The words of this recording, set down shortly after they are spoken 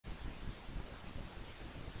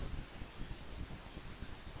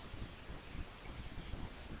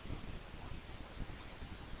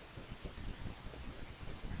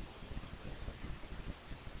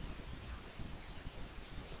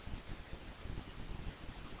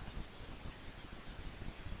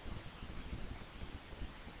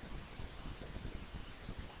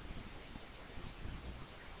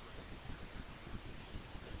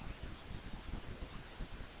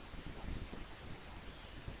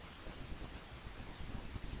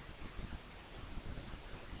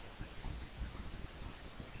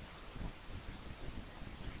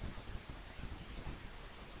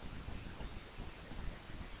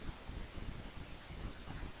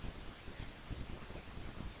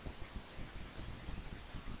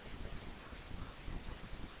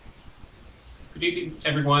Good evening,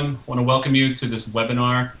 everyone. I want to welcome you to this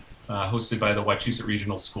webinar hosted by the Wachusett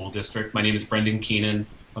Regional School District. My name is Brendan Keenan.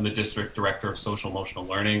 I'm the District Director of Social Emotional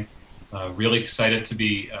Learning. Really excited to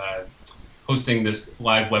be hosting this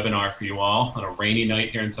live webinar for you all on a rainy night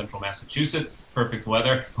here in central Massachusetts. Perfect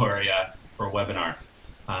weather for a webinar.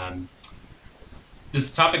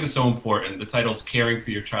 This topic is so important. The title is Caring for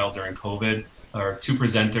Your Child During COVID. Our two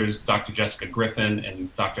presenters, Dr. Jessica Griffin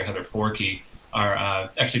and Dr. Heather Forkey, are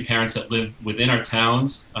actually parents that live within our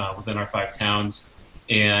towns, within our 5 towns.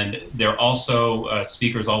 And they're also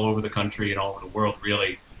speakers all over the country and all over the world,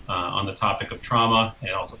 really, on the topic of trauma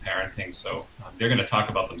and also parenting. So they're going to talk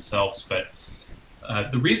about themselves. But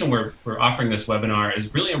the reason we're offering this webinar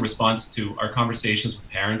is really in response to our conversations with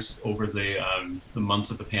parents over the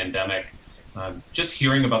months of the pandemic. Just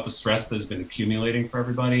hearing about the stress that has been accumulating for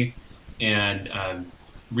everybody, and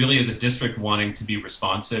really as a district wanting to be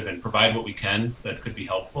responsive and provide what we can that could be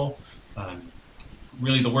helpful.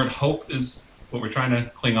 Really the word hope is what we're trying to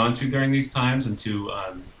cling on to during these times, and to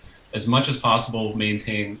as much as possible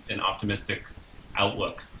maintain an optimistic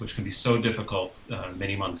outlook, which can be so difficult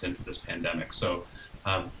many months into this pandemic. So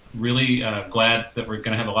really glad that we're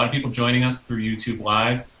going to have a lot of people joining us through YouTube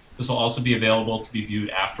Live. This will also be available to be viewed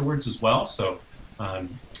afterwards as well. So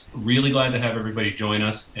really glad to have everybody join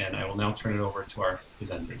us, and I will now turn it over to our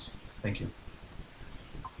presenters. Thank you.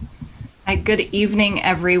 Hi, good evening,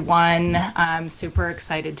 everyone. I'm super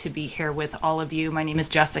excited to be here with all of you. My name is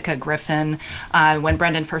Jessica Griffin. When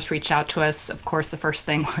Brendan first reached out to us, of course, the first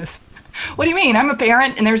thing was, what do you mean? I'm a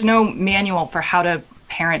parent, and there's no manual for how to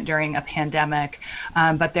parent during a pandemic.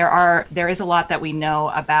 But there is a lot that we know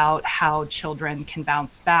about how children can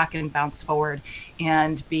bounce back and bounce forward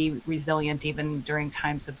and be resilient even during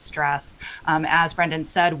times of stress. As Brendan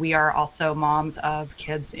said, we are also moms of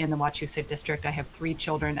kids in the Wachusett District. I have 3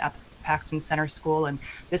 children at the Paxton Center School, and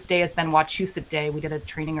this day has been Wachusett Day. We did a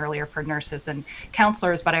training earlier for nurses and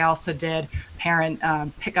counselors, but I also did parent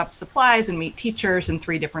pick up supplies and meet teachers, and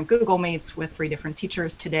 3 different Google Meets with 3 different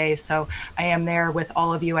teachers today. So I am there with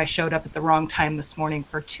all of you. I showed up at the wrong time this morning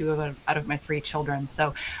for 2 out of my 3 children.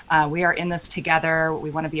 So we are in this together. We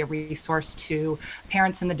want to be a resource to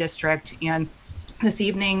parents in the district. And this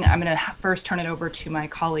evening, I'm going to first turn it over to my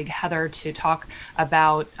colleague Heather to talk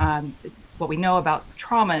about what we know about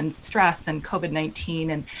trauma and stress and COVID-19.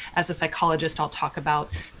 And as a psychologist, I'll talk about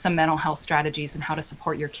some mental health strategies and how to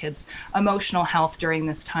support your kids' emotional health during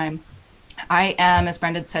this time. I am, as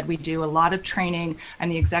Brendan said, we do a lot of training. I'm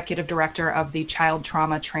the executive director of the Child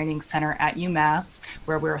Trauma Training Center at UMass,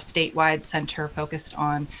 where we're a statewide center focused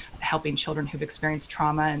on helping children who've experienced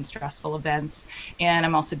trauma and stressful events. And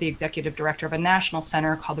I'm also the executive director of a national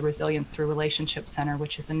center called the Resilience Through Relationship Center,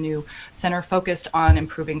 which is a new center focused on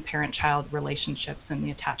improving parent-child relationships and the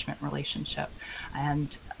attachment relationship.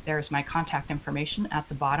 And there's my contact information at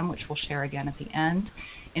the bottom, which we'll share again at the end.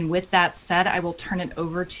 And with that said, I will turn it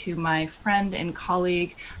over to my friend and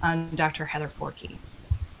colleague, Dr. Heather Forkey.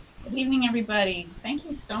 Good evening, everybody. Thank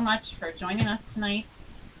you so much for joining us tonight.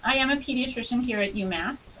 I am a pediatrician here at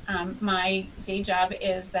UMass. My day job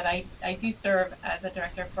is that I do serve as a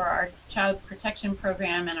director for our child protection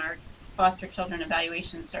program and our foster children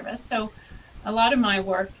evaluation service. So a lot of my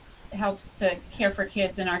work helps to care for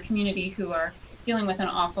kids in our community who are dealing with an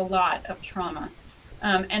awful lot of trauma.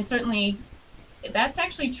 And certainly that's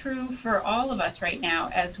actually true for all of us right now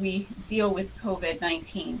as we deal with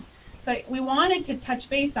COVID-19. So we wanted to touch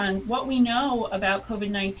base on what we know about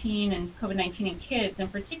COVID-19 and COVID-19 in kids in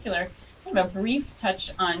particular, kind of a brief touch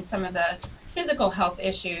on some of the physical health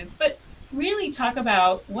issues, but really talk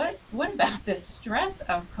about what about this stress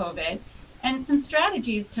of COVID and some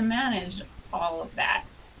strategies to manage all of that.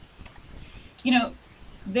 You know,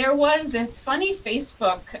 there was this funny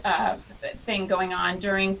Facebook thing going on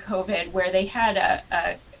during COVID where they had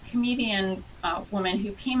a comedian woman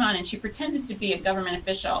who came on and she pretended to be a government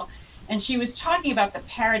official. And she was talking about the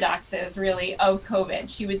paradoxes really of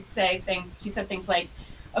COVID. She would say things, she said things like,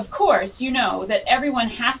 of course, you know that everyone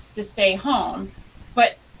has to stay home,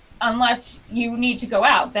 but unless you need to go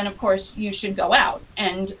out, then of course you should go out.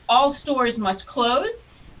 And all stores must close,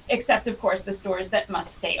 except of course the stores that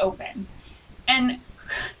must stay open. And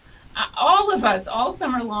all of us, all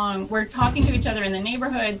summer long, we're talking to each other in the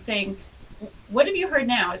neighborhood saying, what have you heard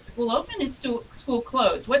now? Is school open? Is school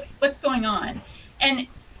closed? What's going on? And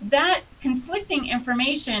that conflicting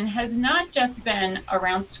information has not just been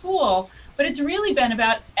around school, but it's really been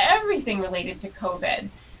about everything related to COVID.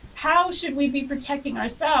 How should we be protecting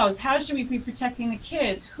ourselves? How should we be protecting the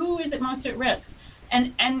kids? Who is it most at risk?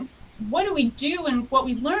 And what do we do, and what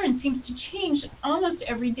we learn seems to change almost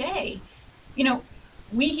every day. You know,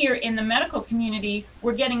 we here in the medical community,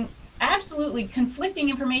 we're getting absolutely conflicting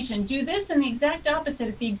information. Do this and the exact opposite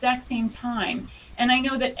at the exact same time. And I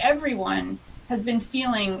know that everyone has been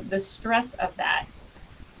feeling the stress of that.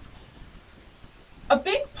 A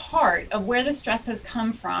big part of where the stress has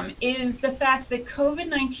come from is the fact that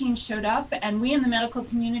COVID-19 showed up and we in the medical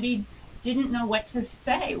community didn't know what to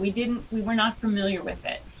say. We were not familiar with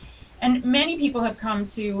it. And many people have come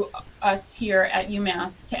to us here at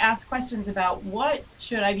UMass to ask questions about what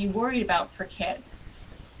should I be worried about for kids.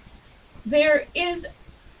 There is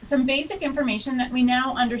some basic information that we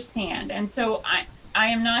now understand. And so I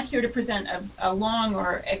am not here to present a long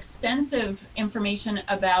or extensive information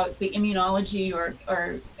about the immunology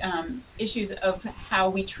or issues of how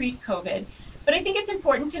we treat COVID. But I think it's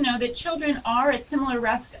important to know that children are at similar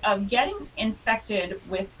risk of getting infected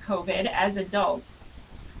with COVID as adults.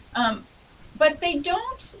 But they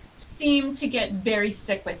don't seem to get very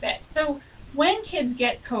sick with it. So when kids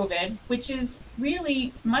get COVID, which is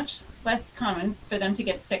really much less common for them to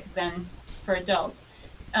get sick than for adults,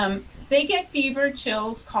 they get fever,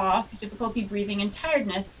 chills, cough, difficulty breathing, and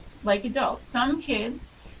tiredness like adults. Some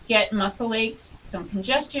kids get muscle aches, some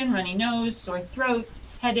congestion, runny nose, sore throat,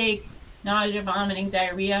 headache, nausea, vomiting,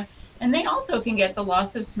 diarrhea, and they also can get the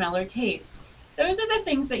loss of smell or taste. Those are the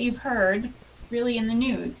things that you've heard really in the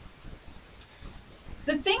news.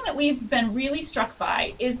 The thing that we've been really struck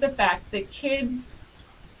by is the fact that kids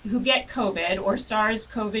who get COVID, or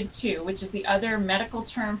SARS-CoV-2, which is the other medical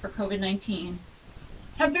term for COVID-19,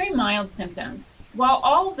 have very mild symptoms. While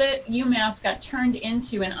all that UMass got turned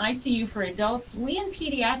into an ICU for adults, we in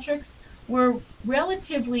pediatrics were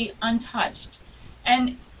relatively untouched.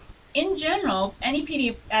 And in general, any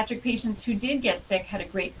pediatric patients who did get sick had a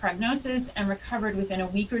great prognosis and recovered within a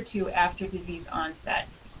week or two after disease onset.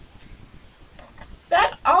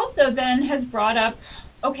 That also then has brought up,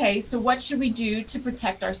 okay, so what should we do to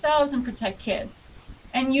protect ourselves and protect kids?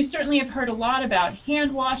 And you certainly have heard a lot about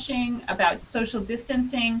hand washing, about social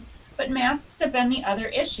distancing, but masks have been the other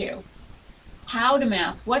issue. How to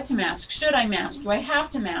mask, what to mask, should I mask, do I have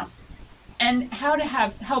to mask, and how to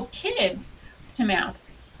help kids to mask.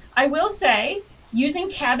 I will say, using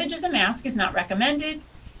cabbage as a mask is not recommended.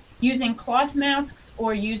 Using cloth masks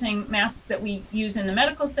or using masks that we use in the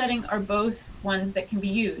medical setting are both ones that can be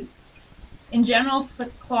used. In general,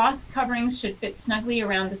 cloth coverings should fit snugly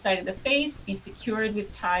around the side of the face, be secured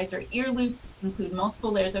with ties or ear loops, include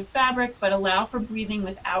multiple layers of fabric, but allow for breathing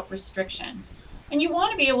without restriction. And you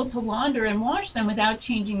want to be able to launder and wash them without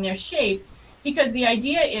changing their shape, because the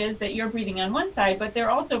idea is that you're breathing on one side, but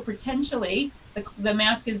they're also potentially, the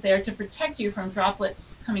mask is there to protect you from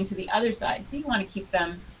droplets coming to the other side. So you want to keep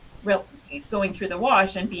them going through the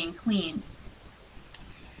wash and being cleaned.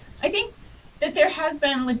 I think that there has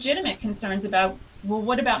been legitimate concerns about, well,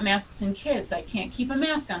 what about masks in kids? I can't keep a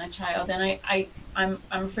mask on a child, and I'm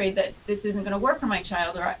afraid that this isn't going to work for my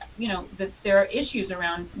child, or that there are issues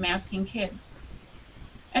around masking kids.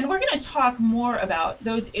 And we're going to talk more about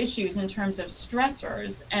those issues in terms of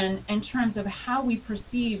stressors and in terms of how we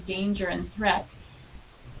perceive danger and threat.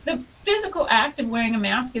 The physical act of wearing a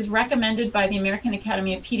mask is recommended by the American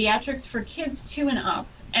Academy of Pediatrics for kids 2 and up.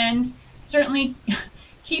 And certainly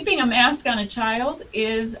keeping a mask on a child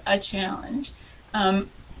is a challenge.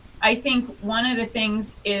 I think one of the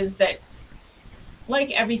things is that,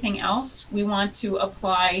 like everything else, we want to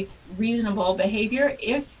apply reasonable behavior.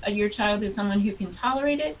 If your child is someone who can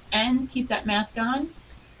tolerate it and keep that mask on,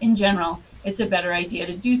 in general, it's a better idea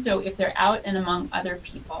to do so if they're out and among other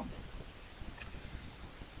people.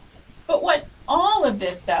 But what all of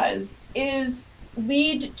this does is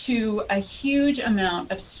lead to a huge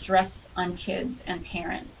amount of stress on kids and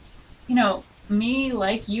parents. Me,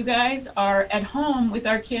 like you guys, are at home with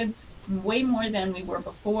our kids way more than we were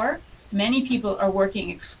before. Many people are working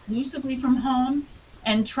exclusively from home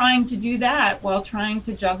and trying to do that while trying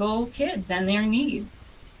to juggle kids and their needs.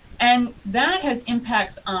 And that has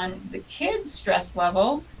impacts on the kids' stress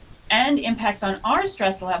level and impacts on our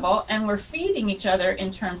stress level, and we're feeding each other in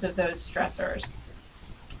terms of those stressors.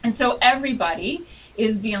 And so everybody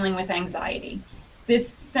is dealing with anxiety. This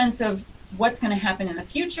sense of what's going to happen in the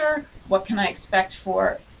future, what can I expect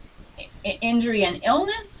for injury and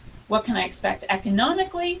illness, what can I expect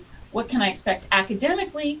economically, what can I expect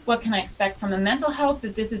academically, what can I expect from the mental health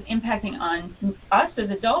that this is impacting on us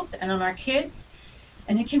as adults and on our kids.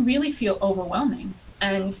 And it can really feel overwhelming.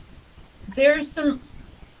 And there's some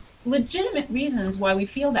legitimate reasons why we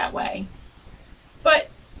feel that way. But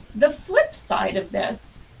the flip side of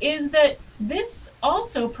this is that this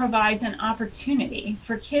also provides an opportunity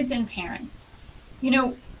for kids and parents.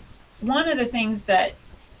 One of the things that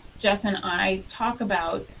Jess and I talk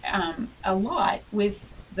about a lot with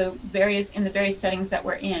in the various settings that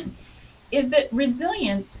we're in is that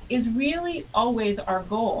resilience is really always our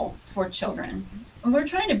goal for children. And we're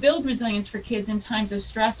trying to build resilience for kids in times of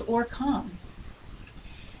stress or calm.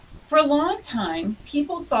 For a long time,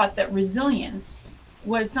 people thought that resilience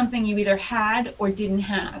was something you either had or didn't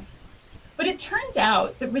have. But it turns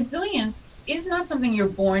out that resilience is not something you're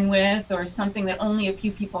born with or something that only a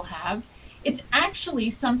few people have. It's actually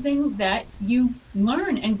something that you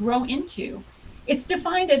learn and grow into. It's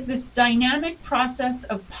defined as this dynamic process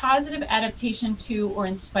of positive adaptation to or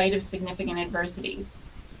in spite of significant adversities.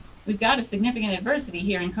 We've got a significant adversity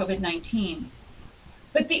here in COVID-19.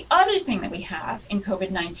 But the other thing that we have in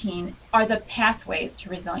COVID-19 are the pathways to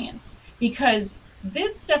resilience, because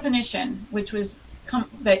this definition, which was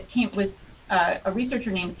a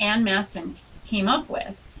researcher named Ann Maston came up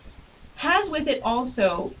with, has with it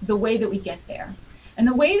also the way that we get there. And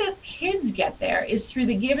the way that kids get there is through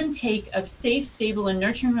the give and take of safe, stable, and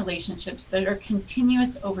nurturing relationships that are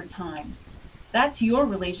continuous over time. That's your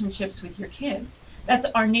relationships with your kids. That's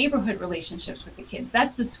our neighborhood relationships with the kids.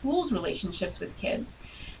 That's the school's relationships with kids.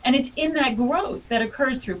 And it's in that growth that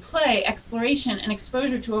occurs through play, exploration, and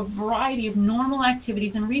exposure to a variety of normal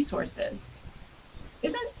activities and resources.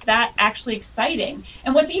 Isn't that actually exciting?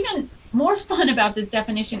 And what's even more fun about this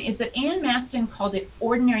definition is that Ann Maston called it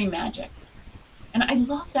ordinary magic. And I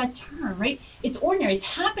love that term, right? It's ordinary.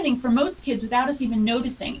 It's happening for most kids without us even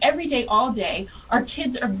noticing. Every day, all day, our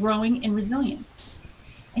kids are growing in resilience.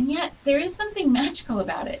 And yet there is something magical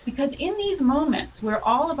about it, because in these moments where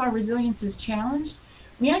all of our resilience is challenged,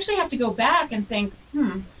 we actually have to go back and think,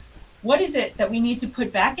 what is it that we need to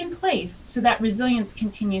put back in place so that resilience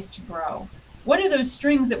continues to grow? What are those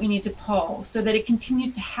strings that we need to pull so that it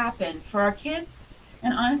continues to happen for our kids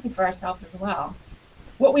and honestly for ourselves as well?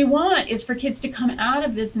 What we want is for kids to come out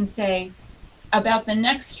of this and say about the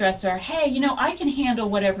next stressor, hey, I can handle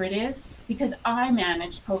whatever it is because I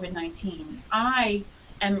managed COVID-19. I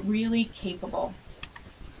am really capable.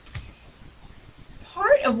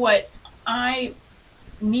 Part of what I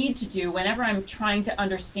need to do whenever I'm trying to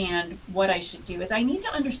understand what I should do is I need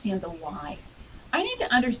to understand the why. I need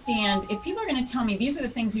to understand, if people are going to tell me these are the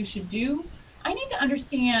things you should do, I need to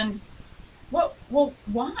understand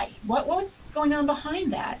why? What's going on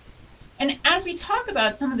behind that? And as we talk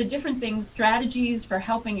about some of the different things, strategies for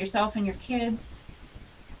helping yourself and your kids,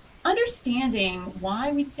 understanding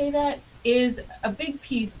why we'd say that is a big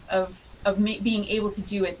piece of being able to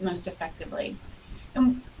do it most effectively.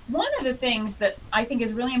 And one of the things that I think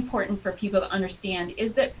is really important for people to understand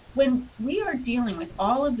is that when we are dealing with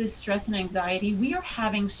all of this stress and anxiety, we are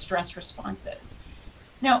having stress responses.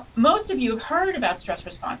 Now, most of you have heard about stress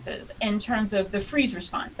responses in terms of the freeze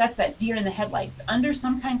response. That's that deer in the headlights. Under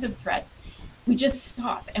some kinds of threats, we just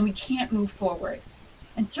stop and we can't move forward.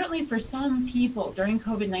 And certainly for some people during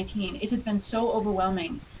COVID-19, it has been so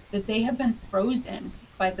overwhelming that they have been frozen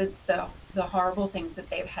by the horrible things that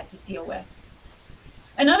they've had to deal with.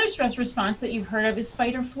 Another stress response that you've heard of is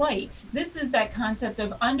fight or flight. This is that concept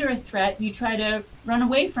of under a threat, you try to run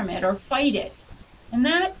away from it or fight it. And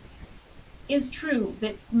that is true,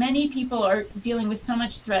 that many people are dealing with so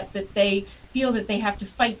much threat that they feel that they have to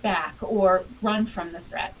fight back or run from the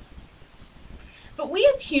threats. But we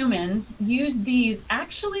as humans use these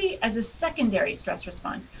actually as a secondary stress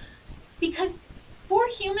response, because for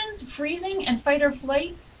humans, freezing and fight or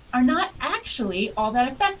flight are not actually all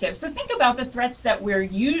that effective. So think about the threats that we're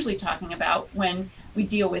usually talking about when we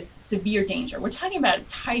deal with severe danger. We're talking about a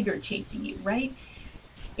tiger chasing you, right?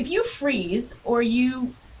 If you freeze or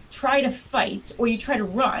you try to fight or you try to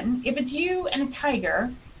run, if it's you and a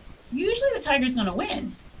tiger, usually the tiger's going to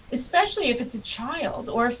win, especially if it's a child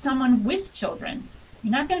or if someone with children.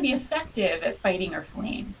 You're not going to be effective at fighting or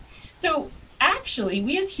fleeing. So actually,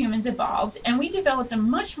 we as humans evolved and we developed a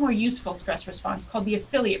much more useful stress response called the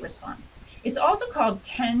affiliate response. It's also called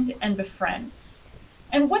tend and befriend.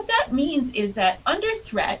 And what that means is that under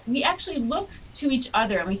threat, we actually look to each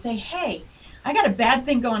other and we say, hey, I got a bad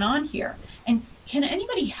thing going on here. And can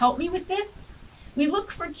anybody help me with this? We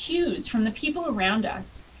look for cues from the people around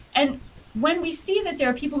us. And when we see that there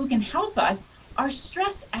are people who can help us, our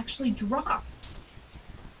stress actually drops.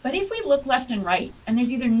 But if we look left and right and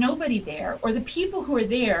there's either nobody there or the people who are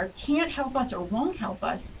there can't help us or won't help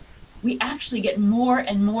us, we actually get more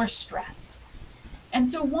and more stressed. And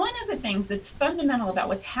so one of the things that's fundamental about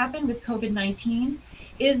what's happened with COVID-19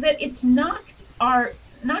 is that it's knocked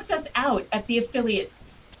us out at the affiliate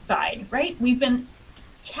side, right? We've been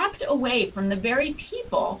kept away from the very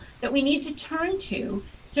people that we need to turn to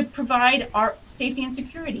provide our safety and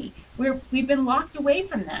security. We've been locked away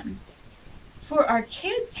from them. For our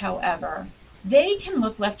kids, however, they can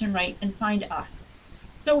look left and right and find us.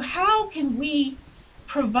 So how can we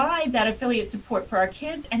provide that affiliate support for our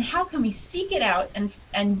kids, and how can we seek it out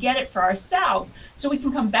and get it for ourselves so we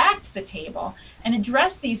can come back to the table and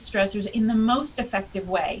address these stressors in the most effective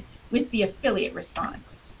way with the affiliate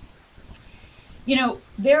response. You know,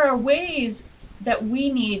 there are ways that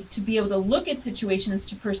we need to be able to look at situations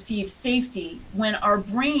to perceive safety when our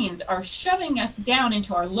brains are shoving us down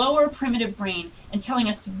into our lower primitive brain and telling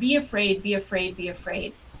us to be afraid, be afraid, be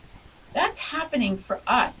afraid. That's happening for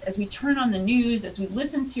us as we turn on the news, as we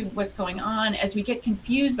listen to what's going on, as we get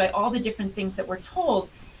confused by all the different things that we're told.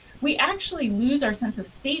 We actually lose our sense of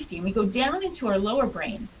safety and we go down into our lower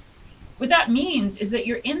brain. What that means is that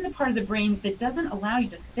you're in the part of the brain that doesn't allow you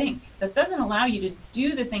to think, that doesn't allow you to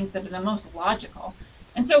do the things that are the most logical.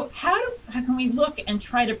 And so how can we look and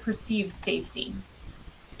try to perceive safety?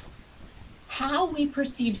 How we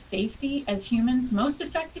perceive safety as humans most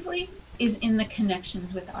effectively is in the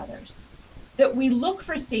connections with others. That we look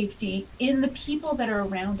for safety in the people that are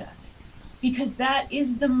around us, because that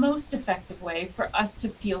is the most effective way for us to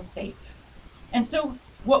feel safe. And so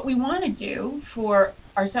what we want to do for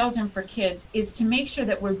ourselves and for kids is to make sure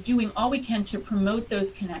that we're doing all we can to promote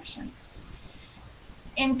those connections.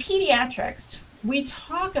 In pediatrics, we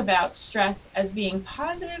talk about stress as being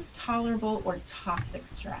positive, tolerable, or toxic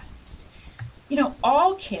stress. You know,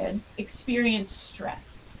 all kids experience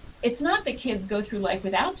stress. It's not that kids go through life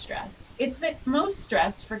without stress. It's that most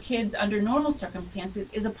stress for kids under normal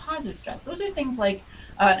circumstances is a positive stress. Those are things like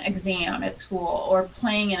an exam at school, or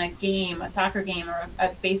playing in a game, a soccer game, or a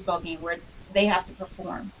baseball game where they have to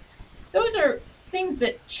perform. Those are things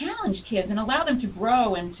that challenge kids and allow them to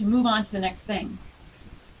grow and to move on to the next thing.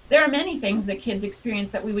 There are many things that kids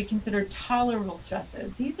experience that we would consider tolerable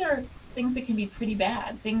stresses. These are things that can be pretty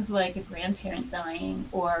bad. Things like a grandparent dying,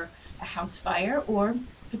 or a house fire, or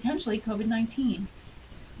potentially COVID-19.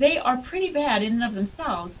 They are pretty bad in and of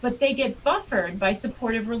themselves, but they get buffered by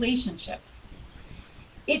supportive relationships.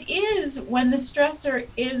 It is when the stressor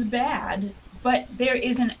is bad, but there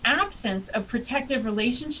is an absence of protective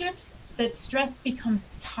relationships, that stress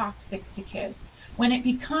becomes toxic to kids. When it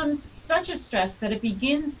becomes such a stress that it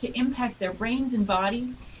begins to impact their brains and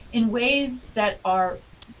bodies in ways that are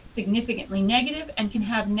significantly negative and can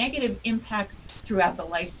have negative impacts throughout the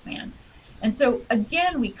lifespan. And so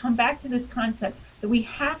again, we come back to this concept that we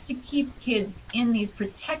have to keep kids in these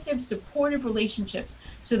protective, supportive relationships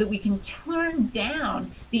so that we can turn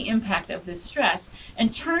down the impact of this stress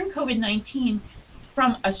and turn COVID-19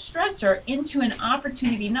 from a stressor into an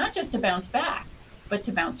opportunity not just to bounce back, but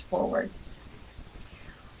to bounce forward.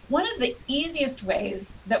 One of the easiest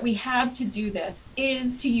ways that we have to do this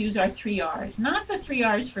is to use our 3 R's, not the 3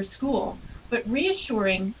 R's for school, but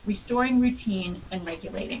reassuring, restoring routine, and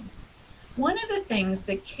regulating. One of the things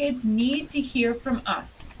that kids need to hear from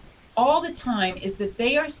us all the time is that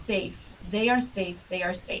they are safe, they are safe, they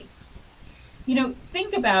are safe. You know,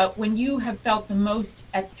 think about when you have felt the most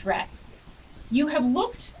at threat. You have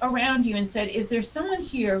looked around you and said, is there someone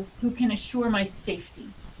here who can assure my safety?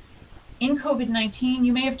 In COVID-19,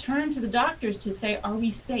 you may have turned to the doctors to say, are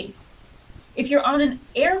we safe? If you're on an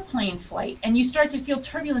airplane flight and you start to feel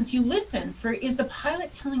turbulence, you listen for, is the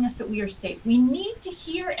pilot telling us that we are safe? We need to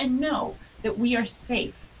hear and know that we are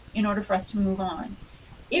safe in order for us to move on.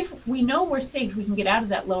 If we know we're safe, we can get out of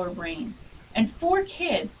that lower brain. And for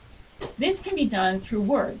kids, this can be done through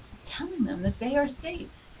words, telling them that they are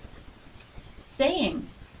safe. Saying,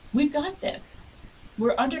 we've got this,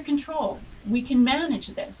 we're under control, we can manage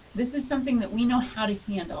this. This is something that we know how to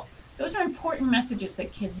handle. Those are important messages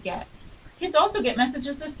that kids get. Kids also get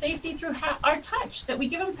messages of safety through our touch, that we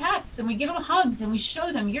give them pats and we give them hugs and we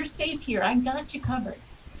show them, you're safe here, I got you covered.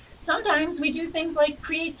 Sometimes we do things like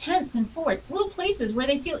create tents and forts, little places where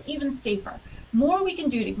they feel even safer. More we can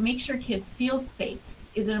do to make sure kids feel safe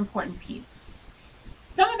is an important piece.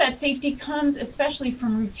 Some of that safety comes especially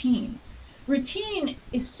from routine. Routine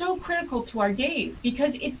is so critical to our days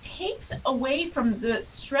because it takes away from the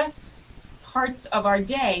stress parts of our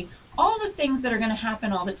day all the things that are going to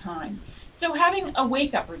happen all the time. So having a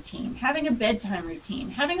wake-up routine, having a bedtime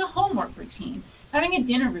routine, having a homework routine, having a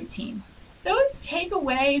dinner routine, those take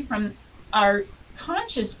away from our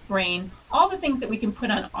conscious brain all the things that we can put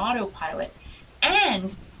on autopilot.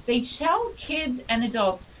 And they tell kids and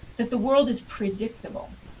adults that the world is predictable.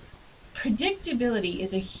 Predictability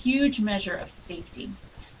is a huge measure of safety.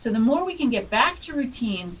 So the more we can get back to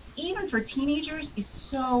routines, even for teenagers, is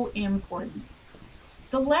so important.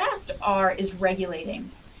 The last R is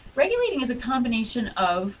regulating. Regulating is a combination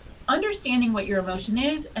of understanding what your emotion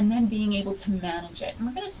is and then being able to manage it. And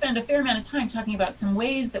we're going to spend a fair amount of time talking about some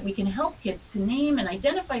ways that we can help kids to name and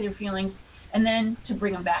identify their feelings and then to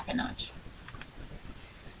bring them back a notch.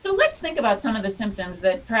 So let's think about some of the symptoms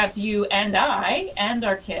that perhaps you and I and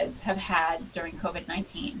our kids have had during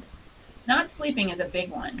COVID-19. Not sleeping is a big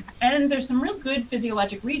one, and there's some real good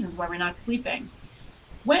physiologic reasons why we're not sleeping.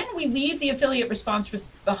 When we leave the affiliate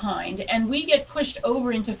response behind and we get pushed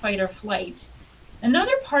over into fight or flight,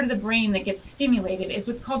 another part of the brain that gets stimulated is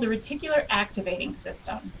what's called the reticular activating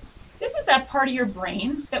system. This is that part of your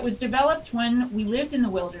brain that was developed when we lived in the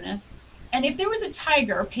wilderness. And if there was a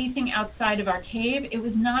tiger pacing outside of our cave, it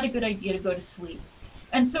was not a good idea to go to sleep.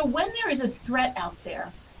 And so when there is a threat out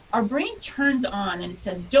there, our brain turns on and it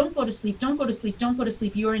says, don't go to sleep, don't go to sleep, don't go to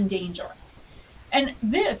sleep, you're in danger. And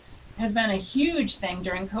this has been a huge thing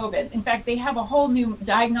during COVID. In fact, they have a whole new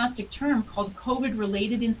diagnostic term called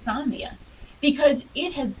COVID-related insomnia, because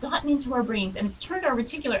it has gotten into our brains and it's turned our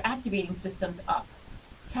reticular activating systems up.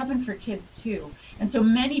 It's happened for kids too. And so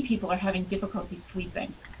many people are having difficulty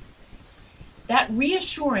sleeping. That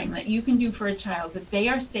reassuring that you can do for a child that they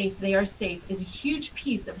are safe, is a huge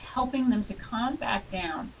piece of helping them to calm back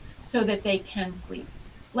down so that they can sleep.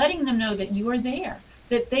 Letting them know that you are there,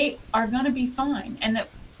 that they are going to be fine, and that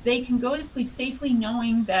they can go to sleep safely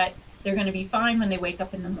knowing that they're going to be fine when they wake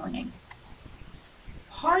up in the morning.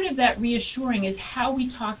 Part of that reassuring is how we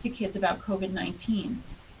talk to kids about COVID-19.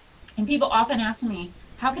 And people often ask me,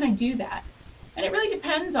 how can I do that? And it really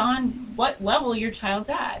depends on what level your child's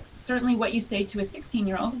at. Certainly what you say to a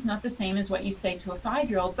 16-year-old is not the same as what you say to a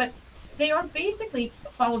 5-year-old, but they are basically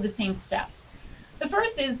follow the same steps. The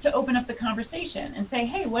first is to open up the conversation and say,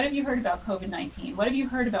 hey, what have you heard about COVID-19? What have you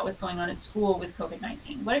heard about what's going on at school with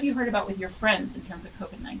COVID-19? What have you heard about with your friends in terms of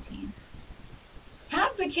COVID-19?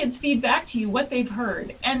 Have the kids feed back to you what they've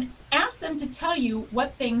heard and ask them to tell you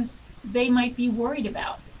what things they might be worried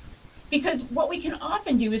about. Because what we can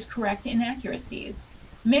often do is correct inaccuracies.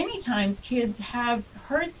 Many times kids have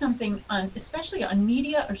heard something, especially on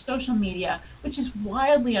media or social media, which is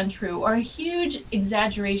wildly untrue or a huge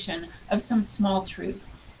exaggeration of some small truth.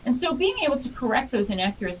 And so being able to correct those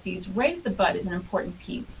inaccuracies right at the butt is an important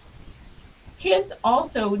piece. Kids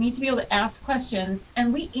also need to be able to ask questions,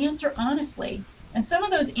 and we answer honestly. And some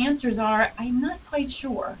of those answers are, I'm not quite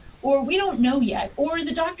sure, or we don't know yet, or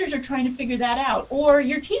the doctors are trying to figure that out, or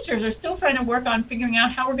your teachers are still trying to work on figuring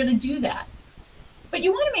out how we're going to do that. But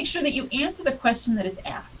you want to make sure that you answer the question that is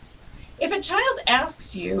asked. If a child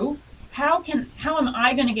asks you, how am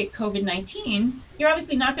I going to get COVID-19? You're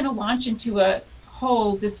obviously not going to launch into a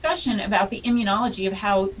whole discussion about the immunology of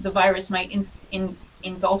how the virus might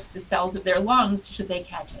engulf the cells of their lungs should they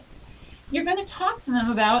catch it. You're going to talk to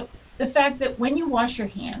them about the fact that when you wash your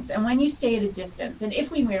hands and when you stay at a distance, and if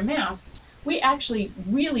we wear masks, we actually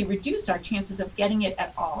really reduce our chances of getting it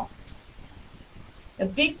at all. A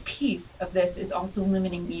big piece of this is also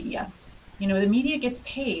limiting media. You know, the media gets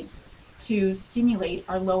paid to stimulate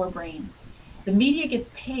our lower brain. The media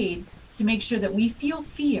gets paid to make sure that we feel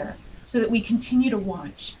fear so that we continue to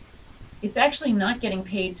watch. It's actually not getting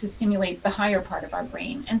paid to stimulate the higher part of our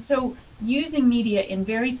brain. And so using media in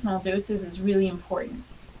very small doses is really important.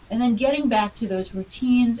 And then getting back to those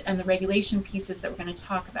routines and the regulation pieces that we're going to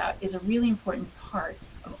talk about is a really important part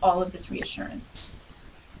of all of this reassurance.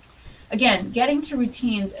 Again, getting to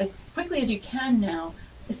routines as quickly as you can now,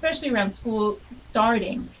 especially around school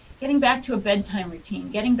starting, getting back to a bedtime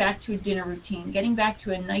routine, getting back to a dinner routine, getting back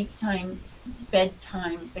to a nighttime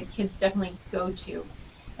bedtime that kids definitely go to.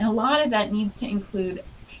 And a lot of that needs to include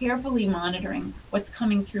carefully monitoring what's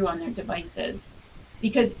coming through on their devices.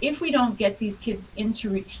 Because if we don't get these kids into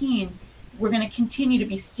routine, we're going to continue to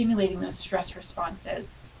be stimulating those stress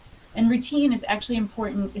responses. And routine is actually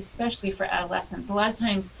important, especially for adolescents. A lot of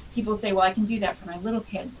times people say, well, I can do that for my little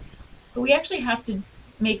kids. But we actually have to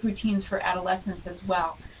make routines for adolescents as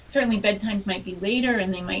well. Certainly bedtimes might be later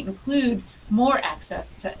and they might include more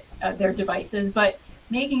access to their devices, but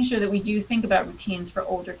making sure that we do think about routines for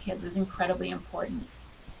older kids is incredibly important.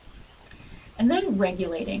 And then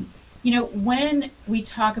regulating. You know, when we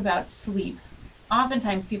talk about sleep,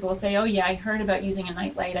 oftentimes people will say, oh yeah, I heard about using a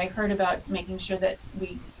nightlight. I heard about making sure that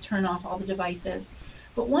we turn off all the devices.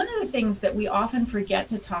 But one of the things that we often forget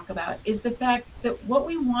to talk about is the fact that what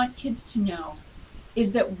we want kids to know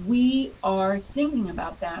is that we are thinking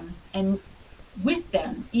about them and with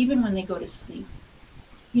them, even when they go to sleep.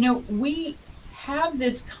 You know, we have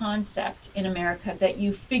this concept in America that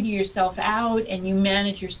you figure yourself out and you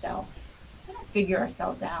manage yourself. We don't figure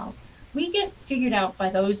ourselves out. We get figured out by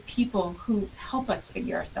those people who help us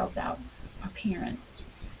figure ourselves out, our parents.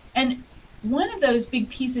 And one of those big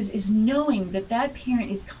pieces is knowing that that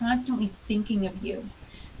parent is constantly thinking of you.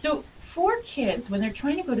 So for kids, when they're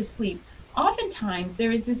trying to go to sleep, oftentimes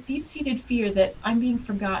there is this deep-seated fear that I'm being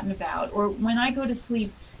forgotten about, or when I go to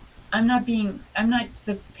sleep, I'm not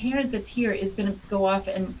the parent that's here is going to go off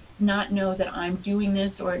and not know that I'm doing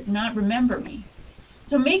this or not remember me.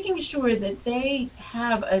 So making sure that they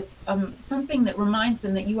have something that reminds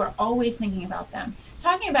them that you are always thinking about them.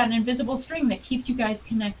 Talking about an invisible string that keeps you guys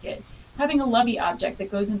connected. Having a lovey object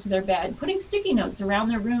that goes into their bed. Putting sticky notes around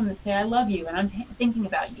their room that say, I love you and I'm thinking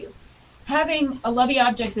about you. Having a lovey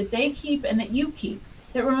object that they keep and that you keep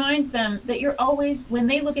that reminds them that you're always, when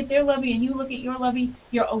they look at their lovey and you look at your lovey,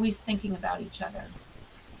 you're always thinking about each other.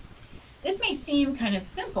 This may seem kind of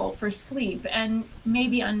simple for sleep and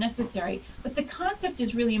maybe unnecessary, but the concept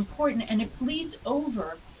is really important and it bleeds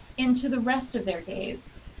over into the rest of their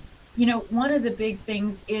days. You know, one of the big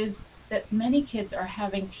things is that many kids are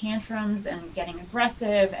having tantrums and getting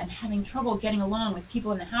aggressive and having trouble getting along with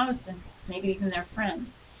people in the house and maybe even their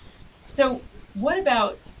friends. So what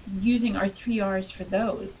about using our 3 R's for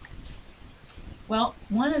those? Well,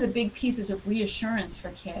 one of the big pieces of reassurance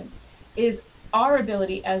for kids is our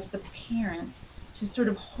ability as the parents to sort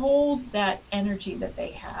of hold that energy that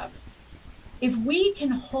they have. If we can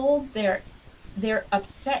hold their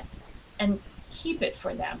upset and keep it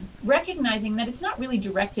for them, recognizing that it's not really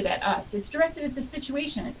directed at us, it's directed at the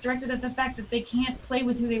situation, it's directed at the fact that they can't play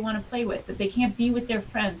with who they want to play with, that they can't be with their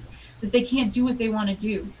friends, that they can't do what they want to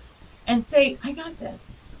do, and say, I got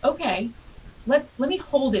this, okay, let me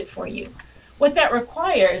hold it for you. What that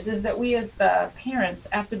requires is that we as the parents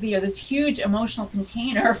have to be this huge emotional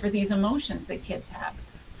container for these emotions that kids have.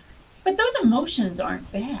 But those emotions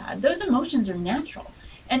aren't bad. Those emotions are natural.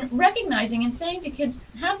 And recognizing and saying to kids,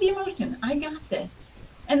 have the emotion, I got this.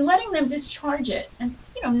 And letting them discharge it. And,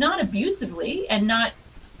 you know, not abusively and not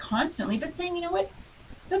constantly, but saying, you know what,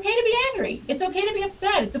 it's okay to be angry. It's okay to be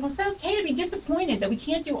upset. It's okay to be disappointed that we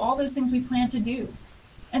can't do all those things we plan to do.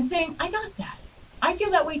 And saying, I got that. I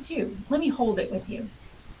feel that way too. Let me hold it with you.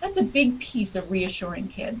 That's a big piece of reassuring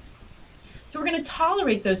kids. So we're going to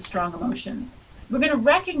tolerate those strong emotions. We're going to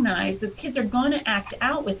recognize that kids are going to act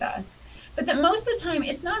out with us, but that most of the time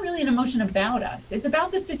it's not really an emotion about us. It's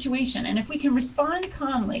about the situation. And if we can respond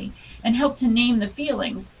calmly and help to name the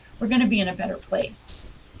feelings, we're going to be in a better place.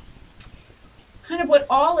 Kind of what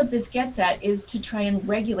all of this gets at is to try and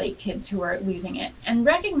regulate kids who are losing it, and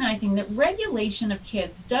recognizing that regulation of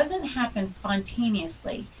kids doesn't happen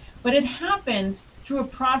spontaneously, but it happens through a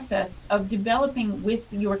process of developing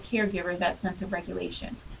with your caregiver that sense of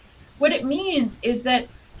regulation. What it means is that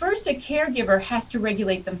first a caregiver has to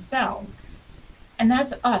regulate themselves, and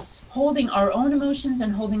that's us holding our own emotions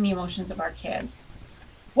and holding the emotions of our kids.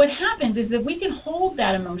 What happens is that we can hold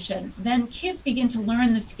that emotion, then kids begin to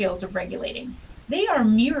learn the skills of regulating. They are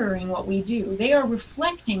mirroring what we do. They are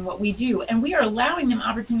reflecting what we do, and we are allowing them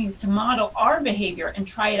opportunities to model our behavior and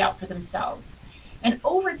try it out for themselves. And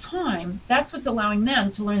over time, that's what's allowing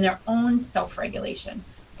them to learn their own self-regulation.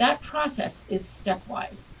 That process is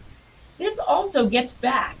stepwise. This also gets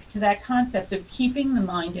back to that concept of keeping the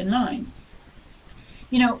mind in mind.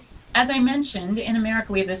 You know, as I mentioned, in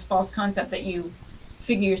America, we have this false concept that you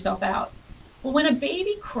figure yourself out. Well, when a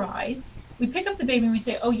baby cries, we pick up the baby and we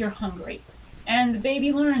say, oh, you're hungry. And the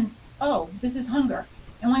baby learns, oh, this is hunger.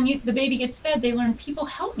 And when the baby gets fed, they learn, people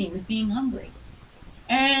help me with being hungry.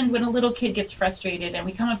 And when a little kid gets frustrated and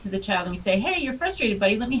we come up to the child and we say, hey, you're frustrated,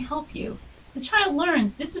 buddy, let me help you. The child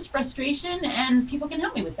learns this is frustration and people can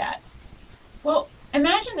help me with that. Well,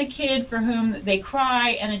 imagine the kid for whom they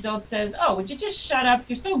cry and adult says, oh, would you just shut up?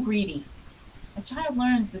 You're so greedy. A child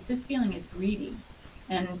learns that this feeling is greedy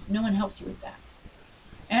and no one helps you with that.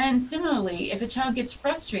 And similarly, if a child gets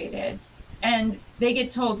frustrated and they get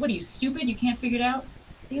told, what are you, stupid? You can't figure it out?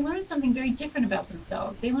 They learn something very different about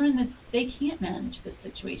themselves. They learn that they can't manage this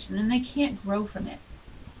situation and they can't grow from it.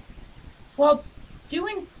 Well,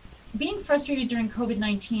 being frustrated during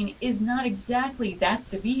COVID-19 is not exactly that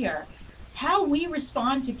severe. How we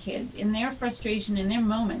respond to kids in their frustration, in their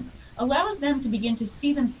moments, allows them to begin to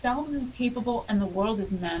see themselves as capable and the world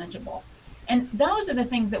as manageable. And those are the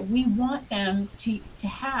things that we want them to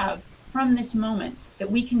have from this moment that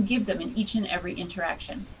we can give them in each and every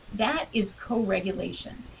interaction. That is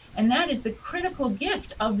co-regulation. And that is the critical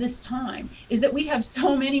gift of this time, is that we have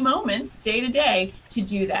so many moments day to day to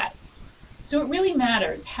do that. So it really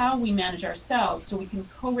matters how we manage ourselves so we can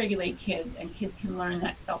co-regulate kids and kids can learn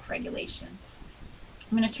that self-regulation.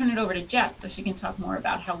 I'm going to turn it over to Jess so she can talk more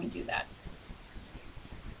about how we do that.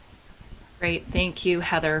 Great. Thank you,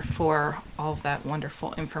 Heather, for all of that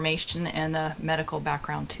wonderful information, and the medical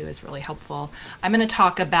background too is really helpful. I'm going to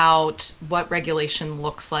talk about what regulation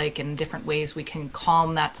looks like and different ways we can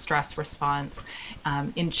calm that stress response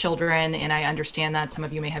in children. And I understand that some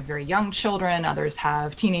of you may have very young children, others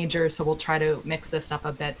have teenagers, so we'll try to mix this up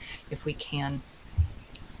a bit if we can.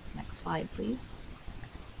 Next slide, please.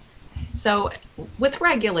 So with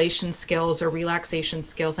regulation skills or relaxation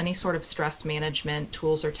skills, any sort of stress management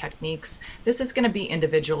tools or techniques, this is going to be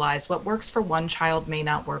individualized. What works for one child may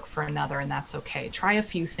not work for another, and that's okay. Try a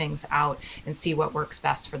few things out and see what works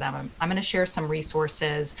best for them. I'm going to share some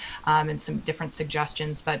resources and some different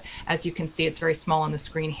suggestions, but as you can see, it's very small on the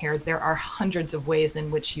screen here. There are hundreds of ways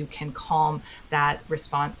in which you can calm that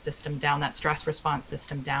response system down, that stress response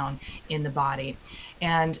system down in the body.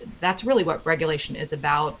 And that's really what regulation is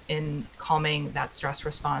about, in calming that stress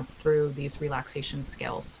response through these relaxation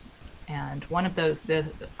skills. And one of those, the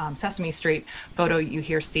Sesame Street photo you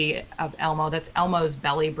here see of Elmo, that's Elmo's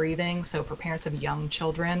belly breathing. So for parents of young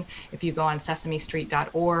children, if you go on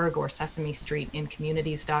sesamestreet.org or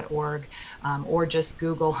sesamestreetincommunities.org, or just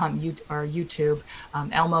Google or YouTube,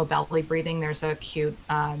 Elmo belly breathing, there's a cute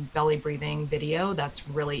belly breathing video that's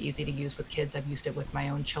really easy to use with kids. I've used it with my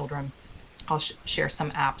own children. I'll share some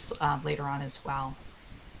apps later on as well.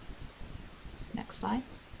 Next slide.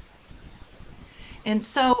 And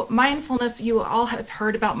so mindfulness, you all have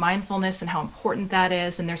heard about mindfulness and how important that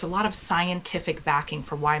is. And there's a lot of scientific backing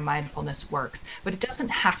for why mindfulness works, but it doesn't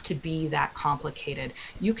have to be that complicated.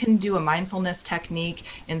 You can do a mindfulness technique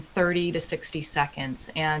in 30 to 60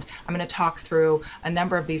 seconds. And I'm going to talk through a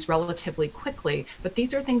number of these relatively quickly, but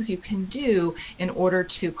these are things you can do in order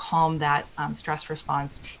to calm that stress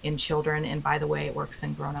response in children. And by the way, it works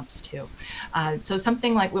in grown-ups too. So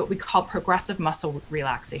something like what we call progressive muscle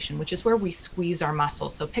relaxation, which is where we squeeze our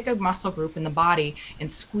muscles. So pick a muscle group in the body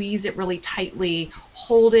and squeeze it really tightly,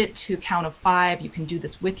 hold it to count of 5. You can do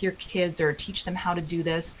this with your kids or teach them how to do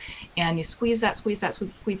this. And you squeeze that, squeeze that,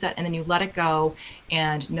 squeeze that, and then you let it go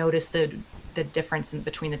and notice the difference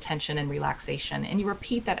between the tension and relaxation. And you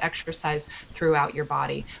repeat that exercise throughout your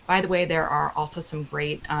body. By the way, there are also some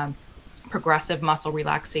great progressive muscle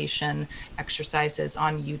relaxation exercises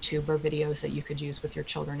on YouTube or videos that you could use with your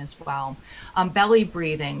children as well. Belly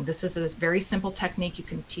breathing. This is a very simple technique you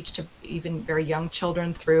can teach to even very young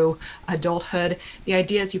children through adulthood. The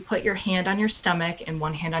idea is you put your hand on your stomach and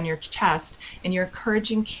one hand on your chest, and you're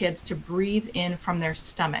encouraging kids to breathe in from their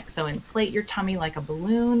stomach. So inflate your tummy like a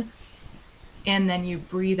balloon, and then you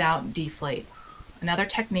breathe out, deflate. Another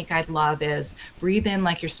technique I'd love is breathe in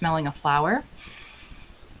like you're smelling a flower,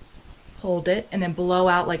 hold it, and then blow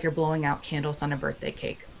out like you're blowing out candles on a birthday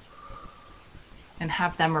cake. And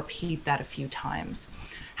have them repeat that a few times.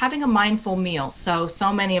 Having a mindful meal. So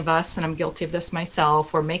many of us, and I'm guilty of this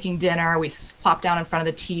myself, we're making dinner, we plop down in front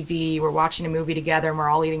of the TV, we're watching a movie together, and we're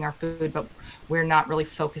all eating our food, but we're not really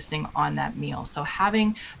focusing on that meal. So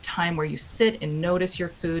having time where you sit and notice your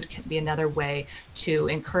food can be another way to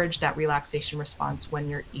encourage that relaxation response when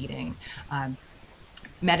you're eating.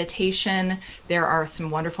 Meditation, there are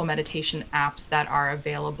some wonderful meditation apps that are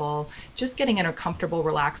available. Just getting in a comfortable,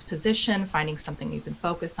 relaxed position, finding something you can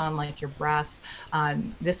focus on, like your breath.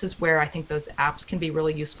 This is where I think those apps can be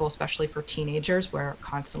really useful, especially for teenagers, where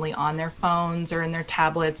constantly on their phones or in their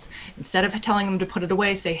tablets. Instead of telling them to put it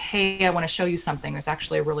away, say, hey, I want to show you something. There's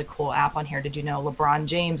actually a really cool app on here. Did you know LeBron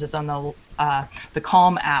James is on the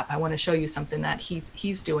Calm app? I want to show you something that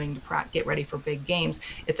he's doing to get ready for big games.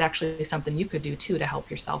 It's actually something you could do too to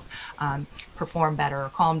help yourself perform better or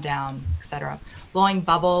calm down, etc. Blowing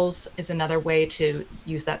bubbles is another way to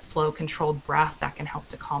use that slow, controlled breath that can help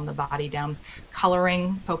to calm the body down.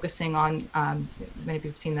 Coloring, focusing on, many of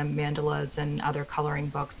you have seen the mandalas and other coloring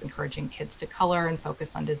books, encouraging kids to color and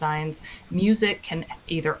focus on designs. Music can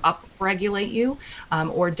either up-regulate you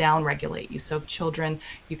or down-regulate you. So children,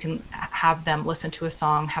 you can have them listen to a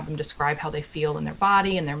song, have them describe how they feel in their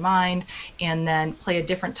body and their mind, and then play a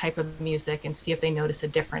different type of music and see if they notice a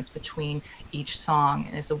difference between each song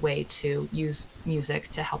as a way to use music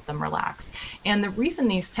to help them relax. And the reason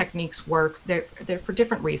these techniques work, they're for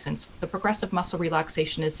different reasons. The progressive muscle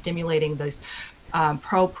relaxation is stimulating those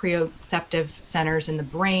proprioceptive centers in the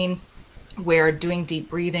brain, where doing deep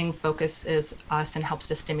breathing focuses us and helps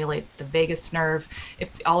to stimulate the vagus nerve.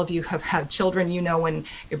 If all of you have had children, you know when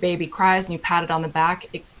your baby cries and you pat it on the back,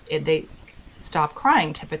 they stop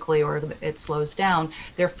crying typically, or it slows down.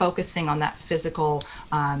 They're focusing on that physical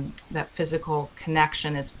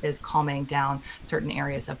connection is calming down certain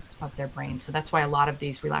areas of their brain. So that's why a lot of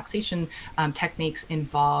these relaxation techniques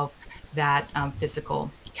involve that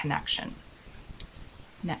physical connection.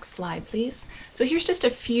 Next slide, please. So here's just a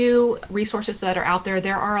few resources that are out there.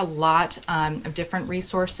 There are a lot of different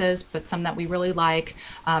resources, but some that we really like.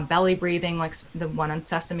 Belly breathing, like the one on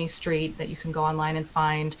Sesame Street that you can go online and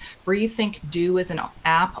find. Breathe, Think, Do is an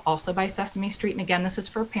app also by Sesame Street. And again, this is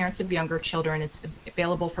for parents of younger children. It's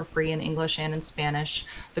available for free in English and in Spanish.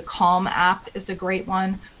 The Calm app is a great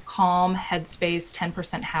one. Calm, Headspace,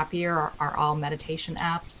 10% Happier are all meditation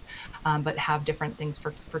apps, but have different things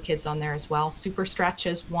for kids on there as well. Super Stretch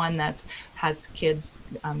is one that has kids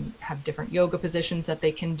have different yoga positions that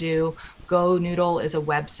they can do. Go Noodle is a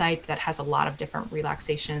website that has a lot of different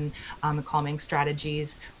relaxation and calming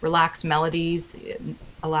strategies. Relax Melodies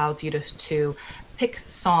allows you to pick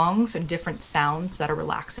songs or different sounds that are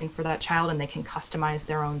relaxing for that child, and they can customize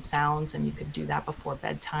their own sounds, and you could do that before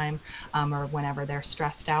bedtime or whenever they're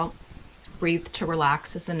stressed out. Breathe to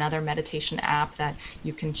Relax is another meditation app that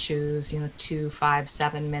you can choose, 2, 5,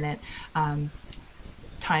 7-minute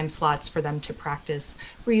time slots for them to practice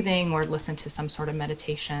breathing or listen to some sort of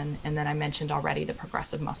meditation. And then I mentioned already the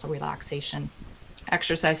progressive muscle relaxation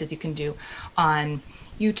exercises you can do on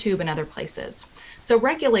YouTube and other places. So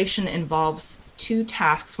regulation involves two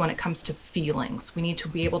tasks when it comes to feelings. We need to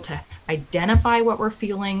be able to identify what we're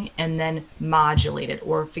feeling and then modulate it,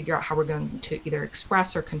 or figure out how we're going to either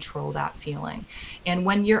express or control that feeling. And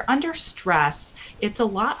when you're under stress, it's a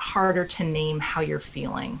lot harder to name how you're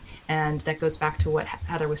feeling. And that goes back to what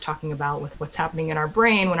Heather was talking about with what's happening in our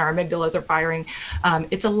brain when our amygdalas are firing.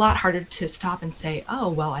 It's a lot harder to stop and say, oh,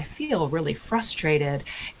 well, I feel really frustrated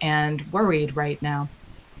and worried right now.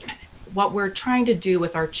 What we're trying to do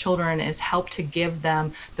with our children is help to give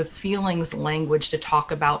them the feelings language to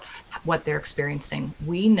talk about what they're experiencing.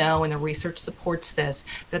 We know, and the research supports this,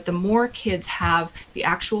 that the more kids have the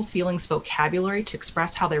actual feelings vocabulary to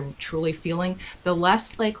express how they're truly feeling, the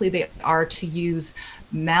less likely they are to use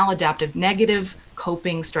maladaptive, negative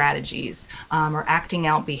coping strategies or acting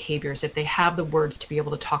out behaviors if they have the words to be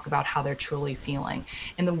able to talk about how they're truly feeling.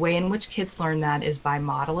 And the way in which kids learn that is by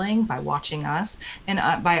modeling, by watching us, and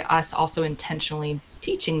by us also intentionally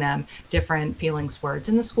teaching them different feelings words.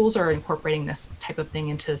 And the schools are incorporating this type of thing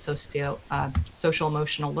into social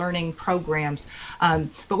emotional learning programs.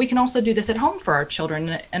 But we can also do this at home for our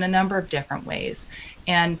children in a number of different ways.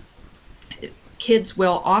 And kids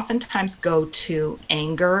will oftentimes go to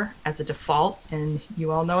anger as a default, and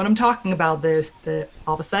you all know what I'm talking about.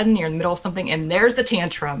 All of a sudden you're in the middle of something and there's the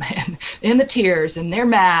tantrum and in the tears and they're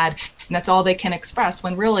mad, and that's all they can express,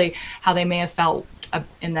 when really how they may have felt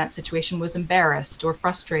in that situation was embarrassed or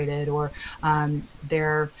frustrated, or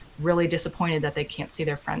they're really disappointed that they can't see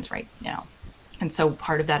their friends right now. And so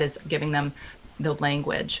part of that is giving them the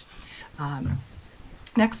language.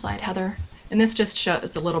 Next slide, Heather. And this just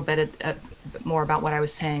shows a little bit more about what I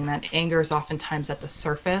was saying, that anger is oftentimes at the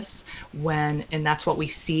surface and that's what we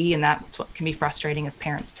see, and that's what can be frustrating as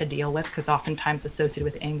parents to deal with, because oftentimes associated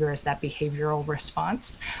with anger is that behavioral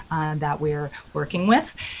response that we're working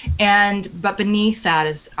with. But beneath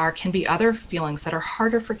that can be other feelings that are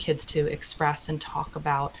harder for kids to express and talk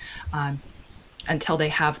about until they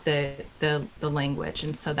have the language.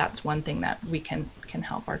 And so that's one thing that we can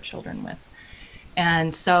help our children with.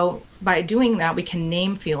 And so by doing that, we can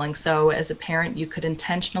name feelings. So as a parent, you could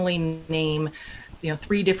intentionally name,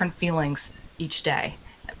 3 different feelings each day.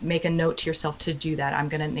 Make a note to yourself to do that. I'm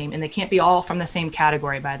going to name, and they can't be all from the same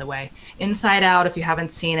category, by the way. Inside Out, if you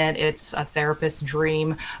haven't seen it, it's a therapist's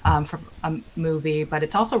dream for a movie, but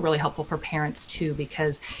it's also really helpful for parents too,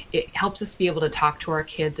 because it helps us be able to talk to our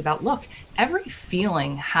kids about, look, every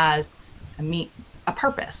feeling has a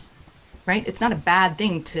purpose. Right? It's not a bad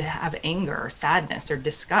thing to have anger or sadness or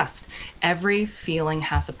disgust. Every feeling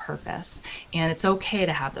has a purpose, and it's okay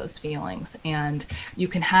to have those feelings. And you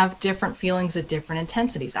can have different feelings at different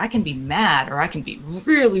intensities. I can be mad, or I can be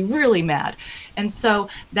really, really mad. And so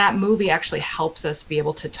that movie actually helps us be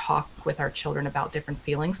able to talk with our children about different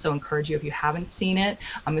feelings. So I encourage you, if you haven't seen it,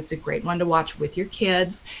 it's a great one to watch with your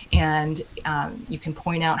kids. And you can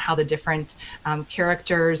point out how the different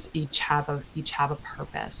characters each have a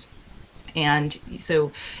purpose. And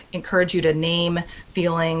so encourage you to name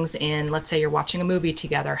feelings in, let's say you're watching a movie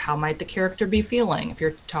together. How might the character be feeling? If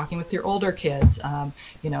you're talking with your older kids,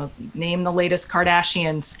 name the latest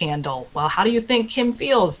Kardashian scandal. Well, how do you think Kim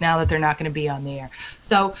feels now that they're not going to be on the air?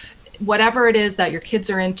 So whatever it is that your kids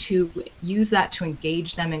are into, use that to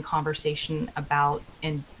engage them in conversation about,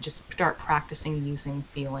 and just start practicing using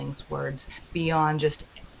feelings words beyond just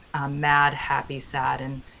mad, happy, sad,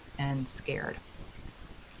 and scared.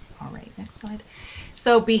 All right, next slide.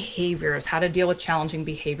 So behaviors, how to deal with challenging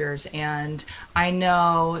behaviors. And I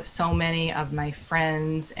know so many of my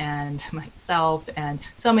friends and myself and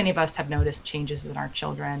so many of us have noticed changes in our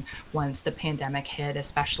children once the pandemic hit,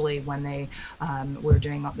 especially when they were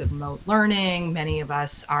doing the remote learning. Many of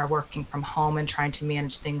us are working from home and trying to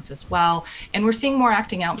manage things as well. And we're seeing more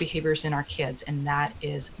acting out behaviors in our kids, and that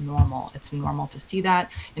is normal. It's normal to see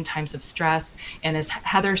that in times of stress. And as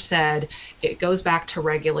Heather said, it goes back to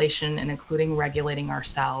regulation and including regulating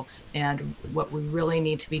ourselves. And what we really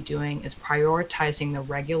need to be doing is prioritizing the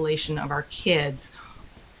regulation of our kids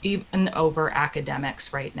even over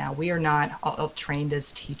academics right now. We are not all trained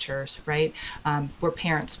as teachers, right? We're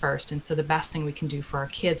parents first. And so the best thing we can do for our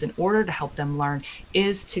kids in order to help them learn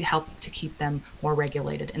is to help to keep them more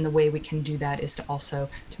regulated. And the way we can do that is to also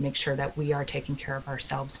to make sure that we are taking care of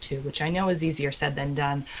ourselves too, which I know is easier said than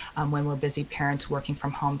done when we're busy parents working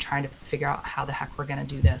from home, trying to figure out how the heck we're gonna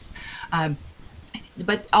do this.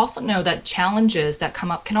 But also know that challenges that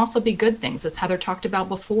come up can also be good things, as Heather talked about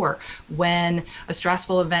before. When a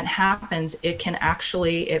stressful event happens, it can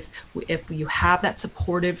actually, if you have that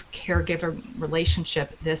supportive caregiver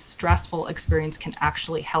relationship, this stressful experience can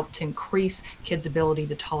actually help to increase kids' ability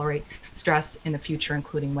to tolerate stress in the future,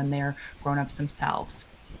 including when they're grown-ups themselves.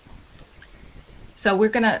 So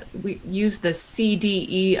we use the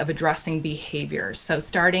CDE of addressing behaviors. So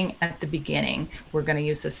starting at the beginning, we're going to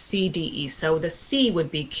use the CDE. So the C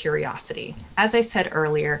would be curiosity. As I said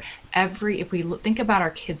earlier, if we think about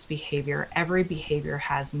our kids' behavior, every behavior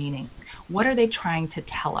has meaning. What are they trying to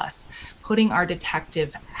tell us? Putting our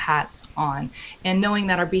detective hats on and knowing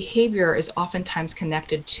that our behavior is oftentimes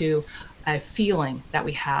connected to a feeling that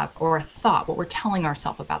we have or a thought, what we're telling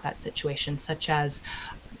ourselves about that situation, such as,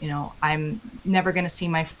 you know, I'm never going to see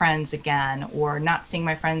my friends again, or not seeing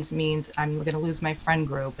my friends means I'm going to lose my friend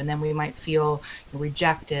group. And then we might feel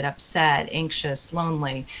rejected, upset, anxious,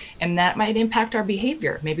 lonely, and that might impact our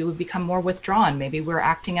behavior. Maybe we become more withdrawn. Maybe we're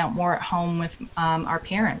acting out more at home with our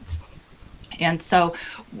parents. And so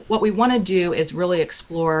what we want to do is really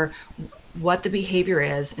explore what the behavior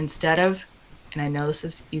is instead of, and I know this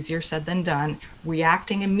is easier said than done,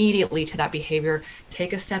 reacting immediately to that behavior.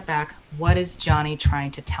 Take a step back. What is Johnny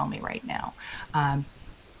trying to tell me right now?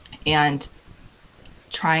 And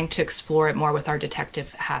trying to explore it more with our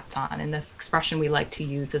detective hats on. And the expression we like to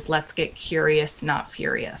use is, let's get curious, not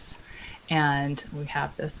furious. And we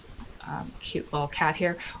have this cute little cat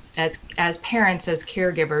here. As parents, as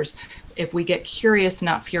caregivers, if we get curious,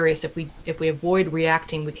 not furious, if we avoid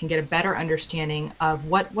reacting, we can get a better understanding of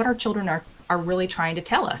what our children are really trying to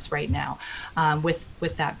tell us right now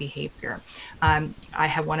with that behavior. I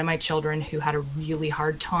have one of my children who had a really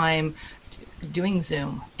hard time doing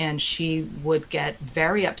Zoom, and she would get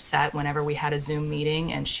very upset whenever we had a Zoom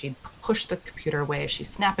meeting, and she'd push the computer away, she'd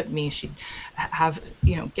snap at me, she'd have,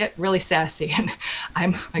 get really sassy. And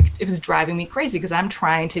I'm like, it was driving me crazy because I'm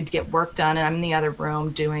trying to get work done and I'm in the other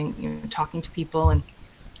room doing, talking to people and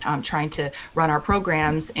trying to run our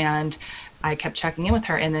programs. And I kept checking in with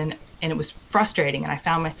her, and it was frustrating, and I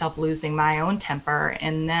found myself losing my own temper.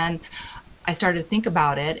 And then I started to think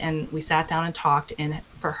about it, and we sat down and talked. And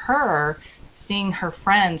for her, seeing her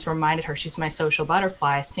friends reminded her, she's my social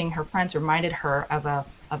butterfly, seeing her friends reminded her of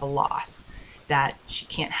a loss, that she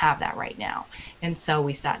can't have that right now. And so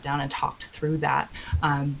we sat down and talked through that.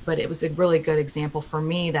 But it was a really good example for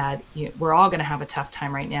me that we're all going to have a tough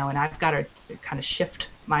time right now, and I've got to kind of shift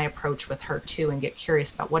my approach with her too and get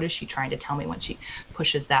curious about what is she trying to tell me when she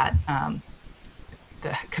pushes that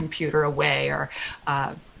the computer away or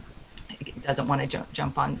doesn't want to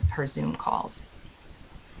jump on her Zoom calls.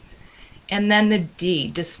 And then the D,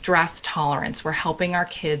 distress tolerance. We're helping our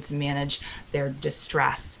kids manage their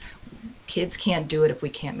distress. Kids can't do it if we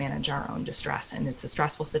can't manage our own distress. And it's a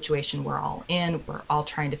stressful situation we're all in. We're all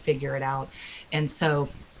trying to figure it out. And so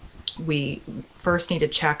we first need to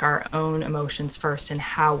check our own emotions first and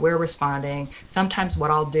how we're responding. Sometimes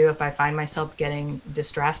what I'll do if I find myself getting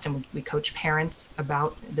distressed, and we coach parents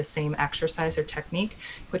about the same exercise or technique,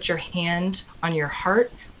 put your hand on your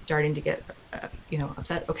heart, starting to get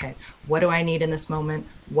upset. Okay, what do I need in this moment?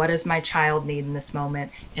 What does my child need in this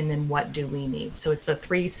moment? And then what do we need? So it's a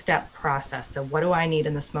 3-step process. So what do I need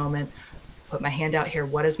in this moment? Put my hand out here.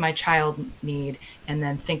 What does my child need? And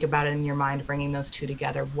then think about it in your mind, bringing those two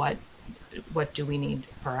together. What do we need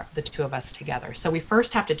for the two of us together? So we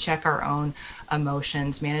first have to check our own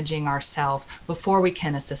emotions, managing ourselves before we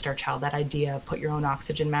can assist our child. That idea, put your own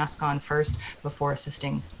oxygen mask on first before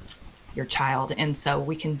assisting your child. And so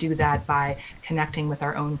we can do that by connecting with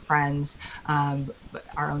our own friends,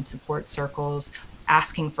 our own support circles,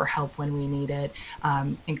 asking for help when we need it.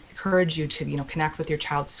 Encourage you to connect with your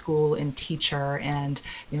child's school and teacher, and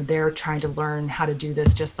they're trying to learn how to do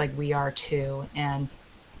this just like we are too. And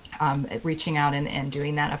reaching out and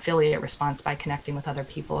doing that affiliate response by connecting with other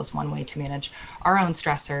people is one way to manage our own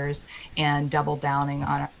stressors, and doubling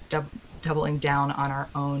down on our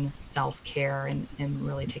own self-care and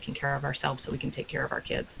really taking care of ourselves so we can take care of our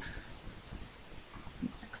kids.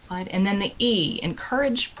 Next slide. And then the E,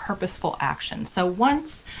 encourage purposeful action. So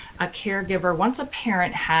once a caregiver, once a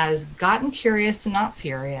parent has gotten curious and not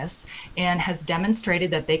furious and has demonstrated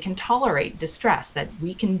that they can tolerate distress, that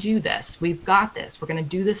we can do this, we've got this, we're going to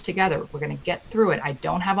do this together, we're going to get through it. I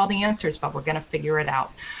don't have all the answers, but we're going to figure it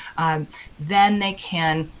out. Then they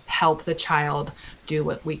can help the child do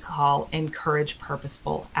what we call encourage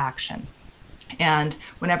purposeful action. And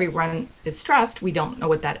when everyone is stressed, we don't know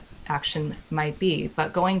what that action might be.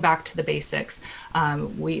 But going back to the basics,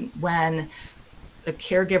 when the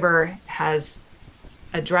caregiver has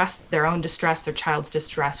addressed their own distress, their child's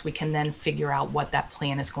distress, we can then figure out what that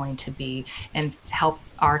plan is going to be and help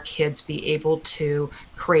our kids be able to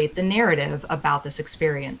create the narrative about this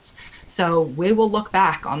experience. So we will look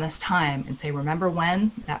back on this time and say, remember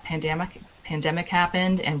when that pandemic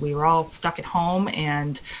happened and we were all stuck at home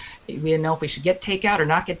and we didn't know if we should get takeout or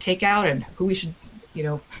not get takeout and who we should,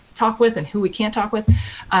 talk with and who we can't talk with.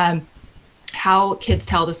 How kids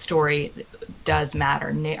tell the story does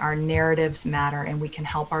matter. Our narratives matter, and we can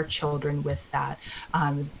help our children with that.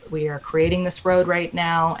 We are creating this road right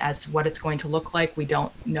now as what it's going to look like. We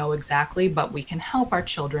don't know exactly, but we can help our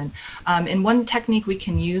children. And one technique we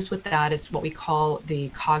can use with that is what we call the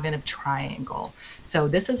cognitive triangle. So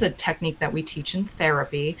this is a technique that we teach in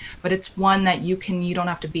therapy, but it's one that you don't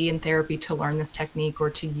have to be in therapy to learn this technique or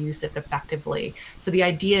to use it effectively. So the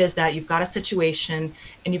idea is that you've got a situation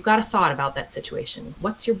and you've got a thought about that situation.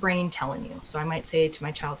 What's your brain telling you? So I might say to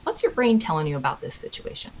my child, what's your brain telling you about this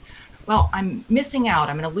situation? Well, I'm missing out.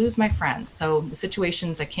 I'm going to lose my friends. So the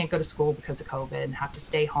situations, I can't go to school because of COVID and have to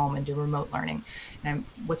stay home and do remote learning. And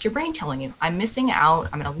what's your brain telling you? I'm missing out.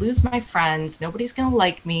 I'm going to lose my friends. Nobody's going to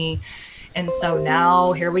like me. And so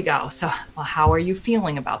now here we go. So, well, how are you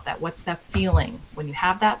feeling about that? What's that feeling? When you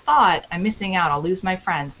have that thought, I'm missing out. I'll lose my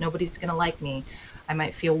friends. Nobody's going to like me. I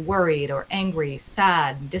might feel worried or angry,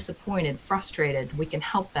 sad, disappointed, frustrated. We can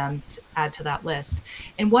help them to add to that list.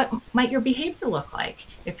 And what might your behavior look like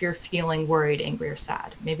if you're feeling worried, angry, or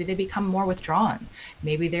sad? Maybe they become more withdrawn.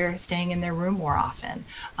 Maybe they're staying in their room more often.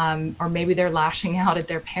 Or maybe they're lashing out at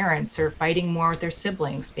their parents or fighting more with their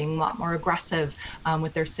siblings, being a lot more aggressive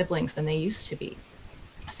with their siblings than they used to be.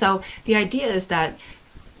 So the idea is that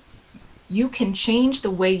you can change the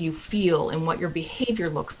way you feel and what your behavior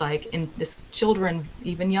looks like. And this children,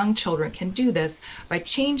 even young children, can do this by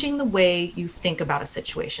changing the way you think about a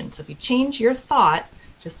situation. So if you change your thought,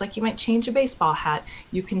 just like you might change a baseball hat,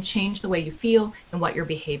 you can change the way you feel and what your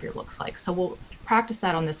behavior looks like. So we'll practice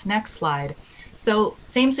that on this next slide. So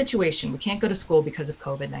same situation, we can't go to school because of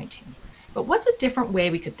COVID-19. But what's a different way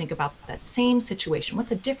we could think about that same situation?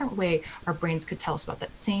 What's a different way our brains could tell us about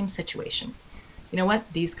that same situation? You know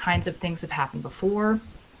what? These kinds of things have happened before.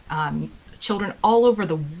 Children all over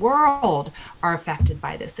the world are affected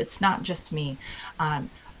by this. It's not just me.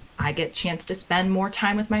 I get a chance to spend more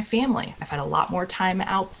time with my family. I've had a lot more time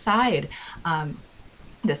outside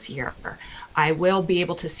this year. I will be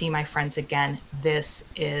able to see my friends again. This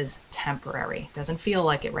is temporary. Doesn't feel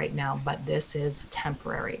like it right now, but this is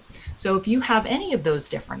temporary. So if you have any of those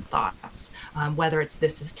different thoughts, whether it's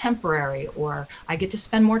this is temporary or I get to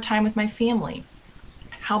spend more time with my family,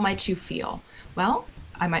 how might you feel? Well,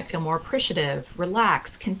 I might feel more appreciative,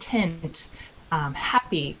 relaxed, content,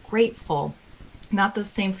 happy, grateful. Not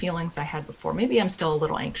those same feelings I had before. Maybe I'm still a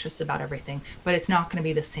little anxious about everything, but it's not going to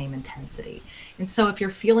be the same intensity. And so if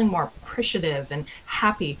you're feeling more appreciative and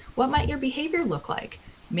happy, what might your behavior look like?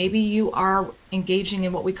 Maybe you are engaging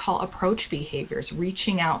in what we call approach behaviors,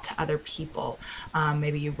 reaching out to other people.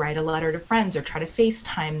 Maybe you write a letter to friends or try to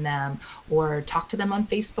FaceTime them or talk to them on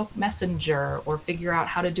Facebook Messenger or figure out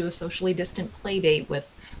how to do a socially distant play date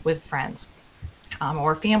with friends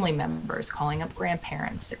or family members, calling up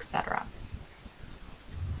grandparents, etc.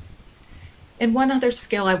 And one other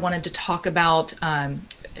skill I wanted to talk about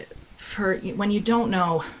for when you don't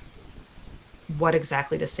know what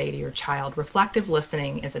exactly to say to your child. Reflective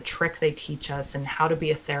listening is a trick they teach us in How to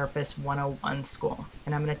Be a Therapist 101 school,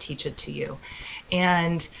 and I'm going to teach it to you.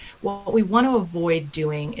 And what we want to avoid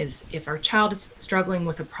doing is, if our child is struggling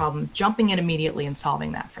with a problem, jumping in immediately and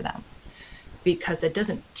solving that for them, because that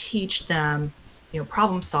doesn't teach them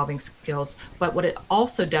problem solving skills. But what it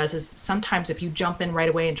also does is sometimes if you jump in right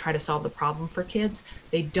away and try to solve the problem for kids,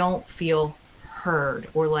 they don't feel heard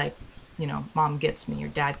or like, mom gets me or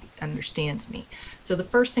dad understands me. So the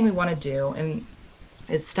first thing we want to do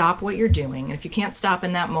is stop what you're doing. And if you can't stop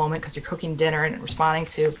in that moment because you're cooking dinner and responding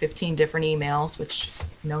to 15 different emails, which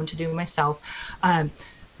I'm known to do myself,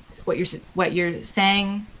 what you're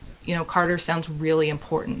saying, Carter, sounds really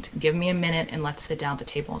important. Give me a minute and let's sit down at the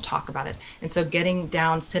table and talk about it. And so getting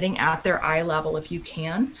down, sitting at their eye level if you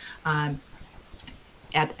can,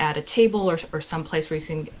 at a table or someplace where you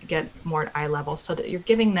can get more at eye level, so that you're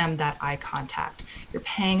giving them that eye contact. You're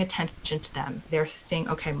paying attention to them. They're saying,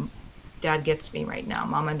 okay, Dad gets me right now.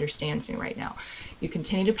 Mom understands me right now. You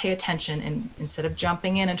continue to pay attention, and instead of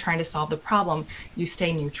jumping in and trying to solve the problem, you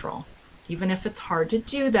stay neutral. Even if it's hard to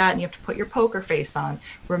do that and you have to put your poker face on,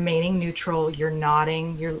 remaining neutral, you're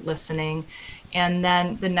nodding, you're listening. And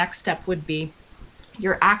then the next step would be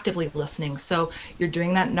you're actively listening. So you're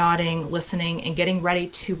doing that nodding, listening, and getting ready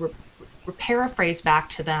to paraphrase back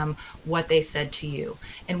to them what they said to you.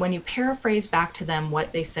 And when you paraphrase back to them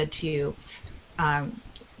what they said to you,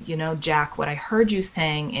 you know, Jack, what I heard you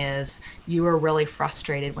saying is you were really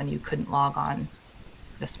frustrated when you couldn't log on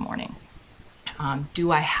this morning. Do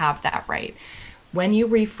I have that right? When you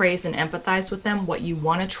rephrase and empathize with them, what you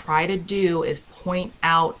want to try to do is point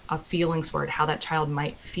out a feelings word, how that child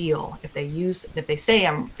might feel. If they say,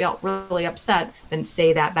 I felt really upset, then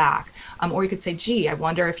say that back. Or you could say, gee, I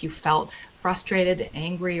wonder if you felt frustrated,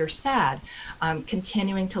 angry, or sad.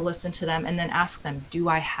 Continuing to listen to them and then ask them, do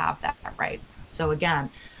I have that right? So again,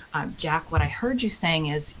 Jack, what I heard you saying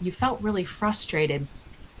is you felt really frustrated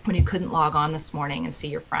when you couldn't log on this morning and see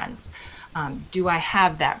your friends. Do I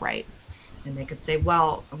have that right? And they could say,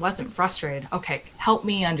 well, I wasn't frustrated. Okay, help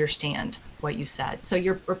me understand what you said. So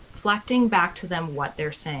you're reflecting back to them what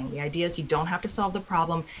they're saying. The idea is you don't have to solve the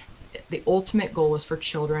problem. The ultimate goal is for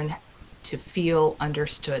children to feel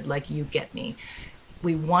understood, like you get me.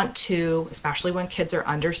 We want to, especially when kids are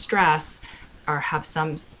under stress or have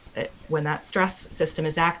when that stress system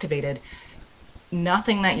is activated,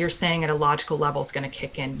 nothing that you're saying at a logical level is going to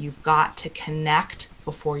kick in. You've got to connect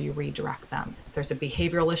before you redirect them. If there's a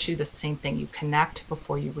behavioral issue, the same thing. You connect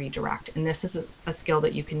before you redirect. And this is a skill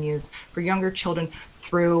that you can use for younger children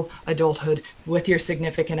through adulthood with your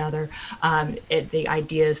significant other. The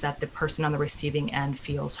idea is that the person on the receiving end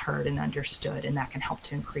feels heard and understood, and that can help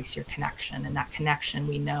to increase your connection. And that connection,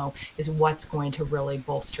 we know, is what's going to really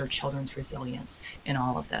bolster children's resilience in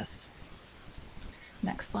all of this.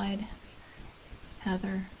 Next slide.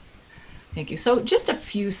 Heather. Thank you. So just a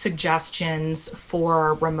few suggestions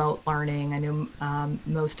for remote learning. I know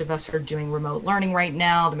most of us are doing remote learning right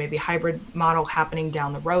now. There may be a hybrid model happening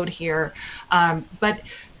down the road here. But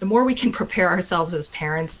the more we can prepare ourselves as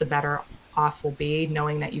parents, the better off we'll be,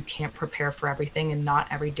 knowing that you can't prepare for everything and not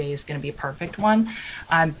every day is going to be a perfect one.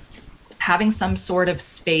 Having some sort of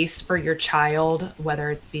space for your child,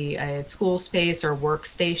 whether it be a school space or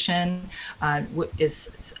workstation,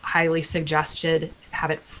 is highly suggested.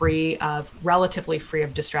 Have it relatively free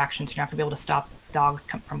of distractions. You're not gonna be able to stop dogs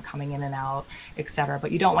from coming in and out, et cetera,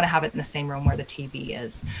 but you don't wanna have it in the same room where the TV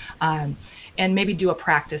is. And maybe do a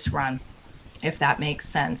practice run, if that makes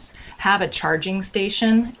sense. Have a charging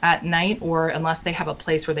station at night, or unless they have a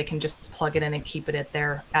place where they can just plug it in and keep it at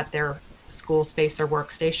their school space or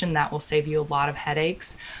workstation, that will save you a lot of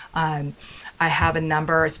headaches. I have a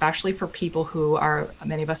number, especially for people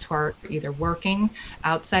many of us who are either working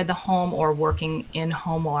outside the home or working in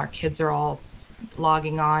home while our kids are all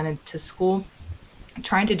logging on into school,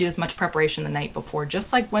 trying to do as much preparation the night before,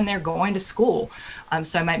 just like when they're going to school.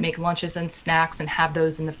 So I might make lunches and snacks and have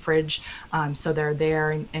those in the fridge, so they're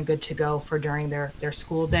there and good to go for during their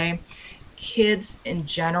school day. Kids in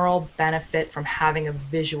general benefit from having a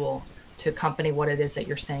visual to accompany what it is that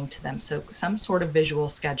you're saying to them. So some sort of visual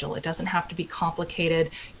schedule. It doesn't have to be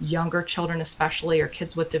complicated. Younger children especially, or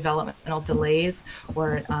kids with developmental delays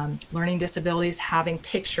or learning disabilities, having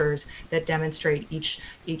pictures that demonstrate each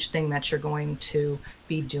thing that you're going to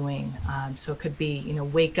be doing. So it could be,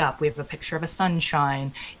 wake up, we have a picture of a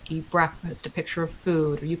sunshine, eat breakfast, a picture of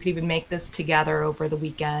food, or you could even make this together over the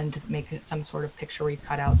weekend, make it some sort of picture where you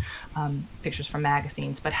cut out pictures from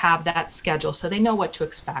magazines, but have that schedule so they know what to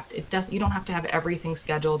expect. You don't have to have everything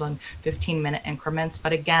scheduled on 15-minute increments,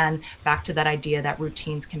 but again, back to that idea that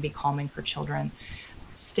routines can be calming for children.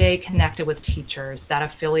 Stay connected with teachers. That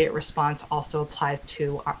affiliate response also applies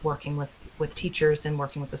to working with teachers and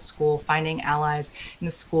working with the school, finding allies in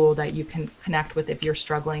the school that you can connect with if you're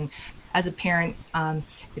struggling. As a parent,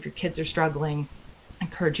 if your kids are struggling, I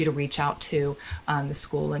encourage you to reach out to the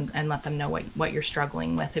school and let them know what you're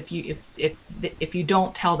struggling with. If you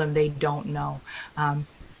don't tell them, they don't know.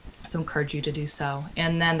 So encourage you to do so.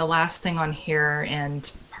 And then the last thing on here, and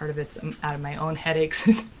part of it's out of my own headaches,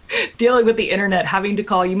 dealing with the internet, having to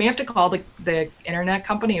call. You may have to call the internet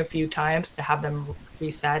company a few times to have them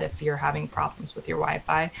reset if you're having problems with your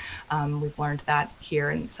Wi-Fi. We've learned that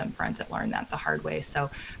here, and some friends have learned that the hard way.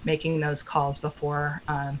 So making those calls before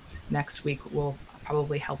next week will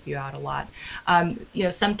probably help you out a lot.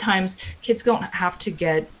 Sometimes kids don't have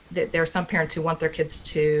to there are some parents who want their kids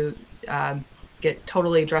to get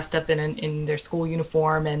totally dressed up in their school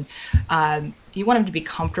uniform, and you want them to be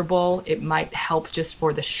comfortable. It might help just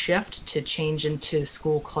for the shift to change into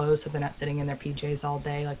school clothes so they're not sitting in their PJs all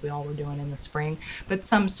day like we all were doing in the spring, but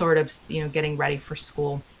some sort of, getting ready for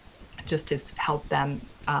school just to help them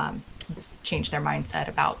change their mindset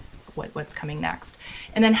about what's coming next.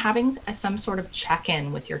 And then having some sort of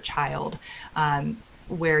check-in with your child,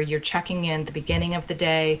 where you're checking in at the beginning of the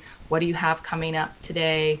day. What do you have coming up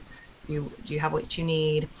today? Do you have what you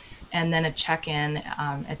need? And then a check-in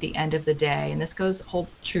at the end of the day. And this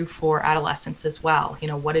holds true for adolescents as well.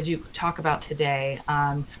 What did you talk about today?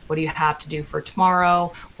 What do you have to do for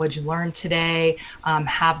tomorrow? What did you learn today?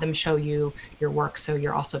 Have them show you your work so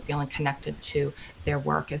you're also feeling connected to their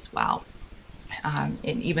work as well. And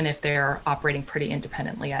even if they're operating pretty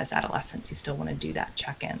independently as adolescents, you still want to do that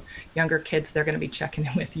check-in. Younger kids, they're going to be checking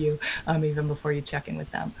in with you even before you check in with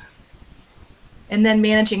them. And then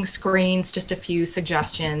managing screens, just a few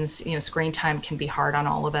suggestions. Screen time can be hard on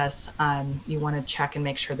all of us. You want to check and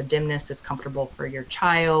make sure the dimness is comfortable for your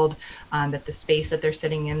child, that the space that they're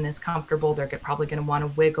sitting in is comfortable. They're probably going to want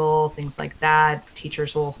to wiggle, things like that.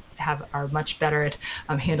 Teachers are much better at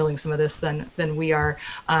handling some of this than we are,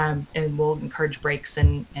 and we'll encourage breaks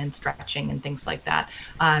and stretching and things like that.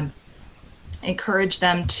 Encourage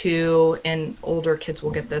them to, and older kids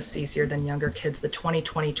will get this easier than younger kids, the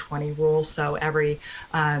 20-20-20 rule. So every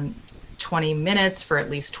 20 minutes for at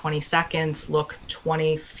least 20 seconds, look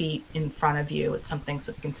 20 feet in front of you at something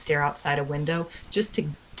so you can stare outside a window just to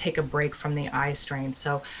take a break from the eye strain.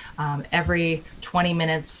 So every 20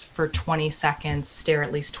 minutes for 20 seconds, stare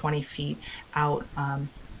at least 20 feet out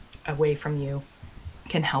away from you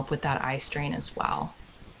can help with that eye strain as well.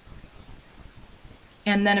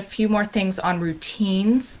 And then a few more things on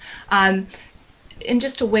routines, and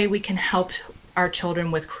just a way we can help our children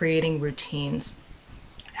with creating routines.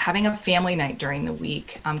 Having a family night during the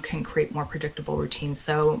week can create more predictable routines.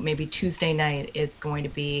 So maybe Tuesday night is going to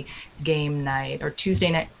be game night, or Tuesday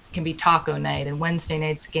night can be taco night, and Wednesday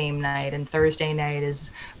night's game night, and Thursday night is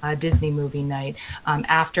Disney movie night.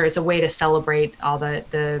 After, it's a way to celebrate all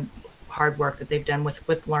the hard work that they've done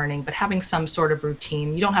with learning, but having some sort of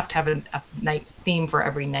routine. You don't have to have a night theme for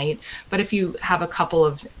every night, but if you have a couple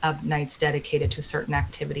of nights dedicated to a certain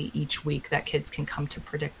activity each week that kids can come to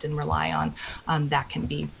predict and rely on, that can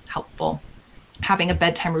be helpful. Having a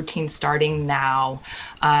bedtime routine starting now.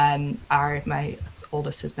 My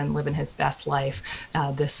oldest has been living his best life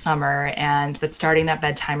this summer, but starting that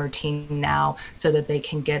bedtime routine now so that they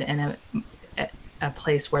can get in a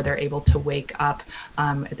place where they're able to wake up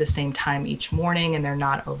at the same time each morning and they're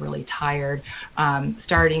not overly tired.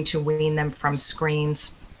 Starting to wean them from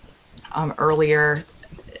screens earlier,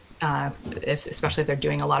 especially if they're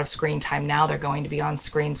doing a lot of screen time now, they're going to be on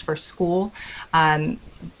screens for school.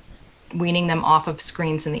 Weaning them off of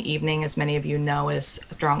screens in the evening, as many of you know, is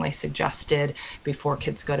strongly suggested before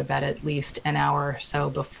kids go to bed, at least an hour or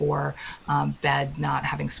so before bed, not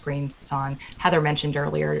having screens on. Heather mentioned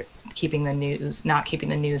earlier, not keeping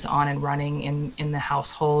the news on and running in the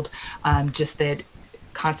household, just that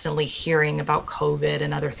constantly hearing about COVID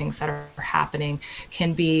and other things that are happening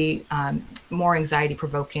can be more anxiety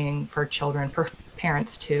provoking for children, for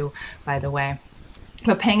parents too, by the way.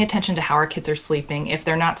 But paying attention to how our kids are sleeping. If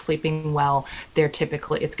they're not sleeping well, it's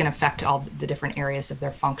going to affect all the different areas of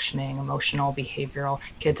their functioning, emotional, behavioral.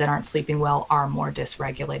 Kids that aren't sleeping well are more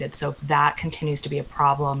dysregulated. So if that continues to be a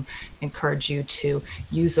problem, encourage you to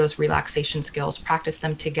use those relaxation skills, practice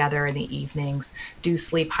them together in the evenings, do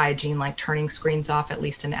sleep hygiene, like turning screens off at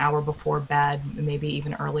least an hour before bed, maybe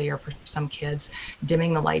even earlier for some kids.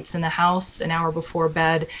 Dimming the lights in the house an hour before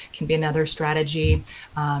bed can be another strategy.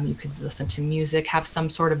 You could listen to music, have some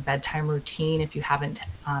sort of bedtime routine. If you haven't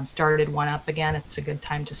started one up again, it's a good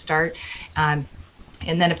time to start. And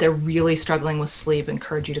then if they're really struggling with sleep,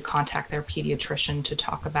 encourage you to contact their pediatrician to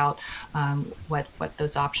talk about what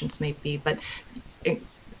those options may be. But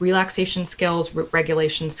relaxation skills,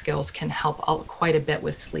 regulation skills can help quite a bit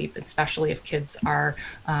with sleep, especially if kids are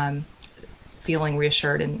feeling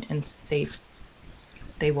reassured and safe.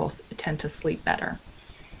 They will tend to sleep better.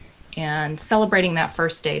 And celebrating that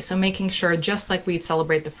first day. So making sure, just like we'd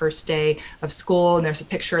celebrate the first day of school and there's a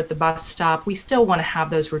picture at the bus stop, we still want to have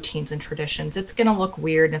those routines and traditions. It's going to look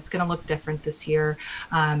weird and it's going to look different this year.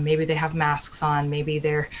 Maybe they have masks on. Maybe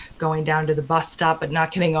they're going down to the bus stop but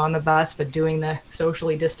not getting on the bus, but doing the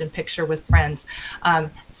socially distant picture with friends.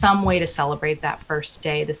 Some way to celebrate that first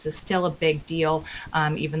day. This is still a big deal,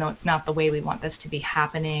 even though it's not the way we want this to be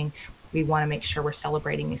happening. We want to make sure we're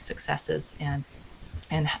celebrating these successes and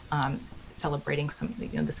celebrating some,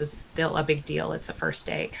 this is still a big deal. It's the first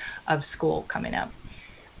day of school coming up.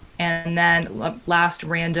 And then last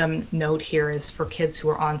random note here is for kids who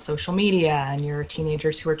are on social media and your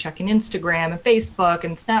teenagers who are checking Instagram and Facebook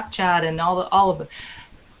and Snapchat and all of it.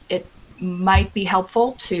 It might be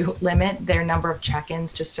helpful to limit their number of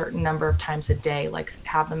check-ins to a certain number of times a day, like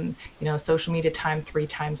have them, social media time 3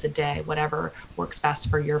 times a day, whatever works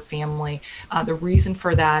best for your family. The reason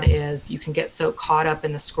for that is you can get so caught up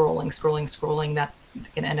in the scrolling that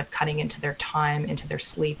can end up cutting into their time, into their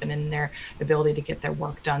sleep, and in their ability to get their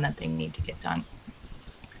work done that they need to get done.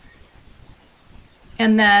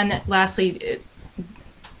 And then lastly,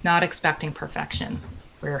 not expecting perfection.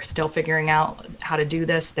 We're still figuring out how to do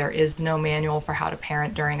this. There is no manual for how to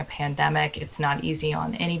parent during a pandemic. It's not easy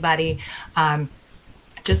on anybody.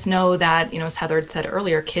 Just know that, as Heather had said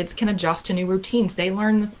earlier, kids can adjust to new routines. They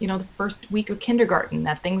learn, the first week of kindergarten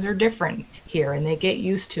that things are different here, and they get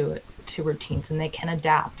used to it, to routines, and they can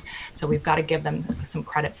adapt. So we've got to give them some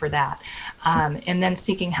credit for that. And then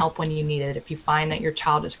seeking help when you need it. If you find that your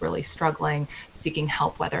child is really struggling, seeking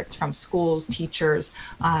help, whether it's from schools, teachers,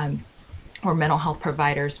 or mental health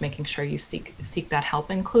providers, making sure you seek that help,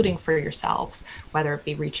 including for yourselves, whether it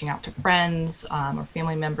be reaching out to friends or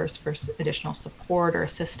family members for additional support or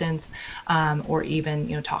assistance, or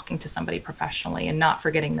even talking to somebody professionally, and not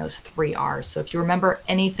forgetting those 3 R's. So if you remember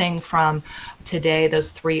anything from today,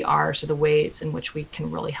 those 3 R's are the ways in which we can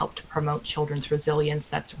really help to promote children's resilience.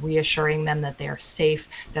 That's reassuring them that they are safe,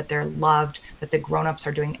 that they're loved, that the grown-ups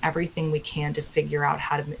are doing everything we can to figure out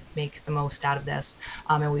how to make the most out of this,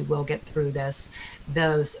 and we will get through this.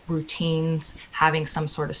 Those routines, having some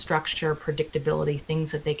sort of structure, predictability, things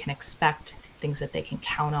that they can expect, things that they can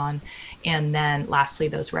count on. And then lastly,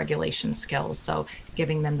 those regulation skills. So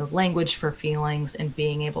giving them the language for feelings and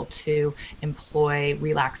being able to employ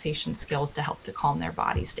relaxation skills to help to calm their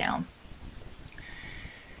bodies down.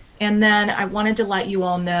 And then I wanted to let you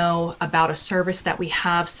all know about a service that we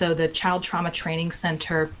have. So the Child Trauma Training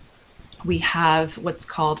Center, we have what's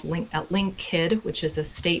called Link Kid, which is a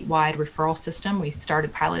statewide referral system. We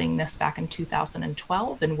started piloting this back in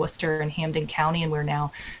 2012 in Worcester and Hampden County, and we're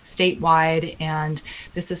now statewide. And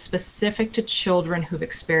this is specific to children who've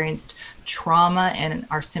experienced trauma and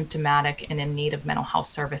are symptomatic and in need of mental health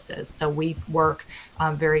services. So we work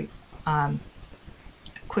very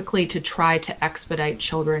quickly to try to expedite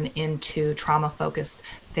children into trauma-focused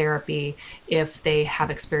therapy if they have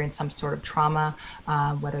experienced some sort of trauma,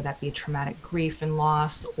 whether that be traumatic grief and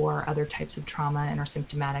loss or other types of trauma and are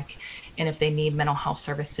symptomatic. And if they need mental health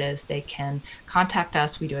services, they can contact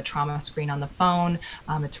us. We do a trauma screen on the phone.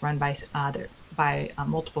 It's run by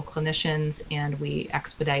multiple clinicians, and we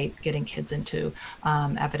expedite getting kids into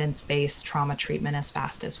evidence-based trauma treatment as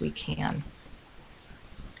fast as we can.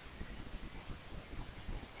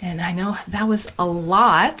 And I know that was a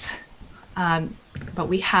lot, but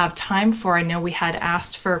we have time for, I know we had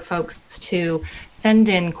asked for folks to send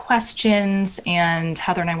in questions, and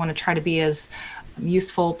Heather and I want to try to be as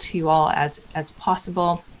useful to you all as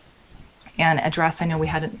possible and address, I know we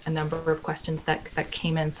had a number of questions that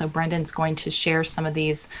came in. So Brendan's going to share some of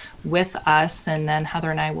these with us, and then Heather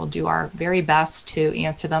and I will do our very best to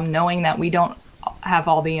answer them, knowing that we don't have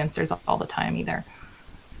all the answers all the time either.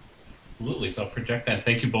 Absolutely. So I'll project that.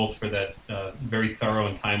 Thank you both for that very thorough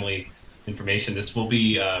and timely information. This will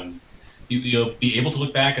be, you'll be able to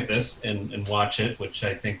look back at this and watch it, which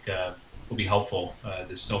I think will be helpful.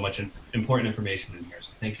 There's so much important information in here.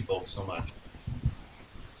 So thank you both so much.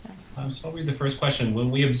 So I'll read the first question.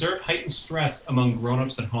 When we observe heightened stress among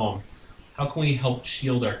grown-ups at home, how can we help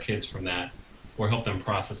shield our kids from that or help them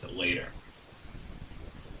process it later?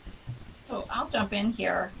 So I'll jump in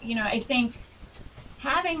here. I think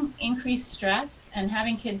having increased stress and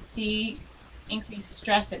having kids see increased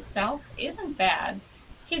stress itself isn't bad.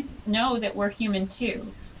 Kids know that we're human too.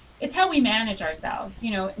 It's how we manage ourselves,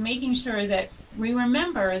 making sure that we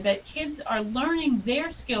remember that kids are learning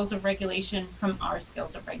their skills of regulation from our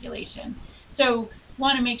skills of regulation. So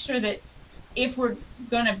want to make sure that if we're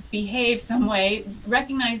going to behave some way,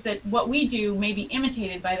 recognize that what we do may be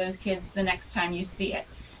imitated by those kids the next time you see it.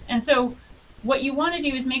 And so what you want to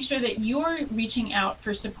do is make sure that you're reaching out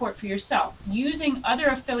for support for yourself, using other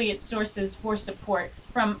affiliate sources for support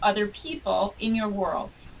from other people in your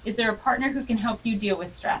world. Is there a partner who can help you deal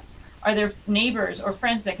with stress? Are there neighbors or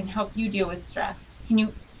friends that can help you deal with stress? Can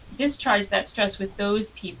you discharge that stress with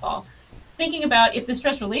those people? Thinking about if the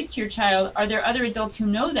stress relates to your child, are there other adults who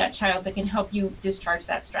know that child that can help you discharge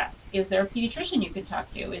that stress? Is there a pediatrician you could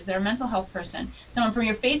talk to? Is there a mental health person? Someone from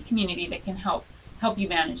your faith community that can help you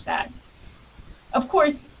manage that? Of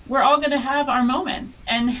course, we're all going to have our moments,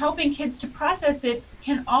 and helping kids to process it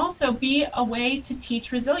can also be a way to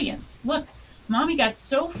teach resilience. Look, mommy got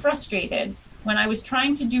so frustrated when I was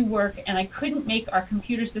trying to do work and I couldn't make our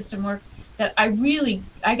computer system work, that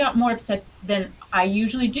I got more upset than I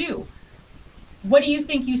usually do. What do you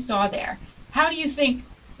think you saw there? How do you think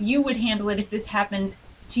you would handle it if this happened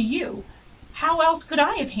to you? How else could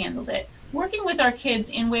I have handled it? Working with our kids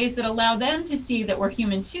in ways that allow them to see that we're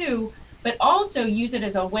human too, but also use it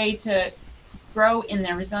as a way to grow in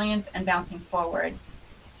their resilience and bouncing forward.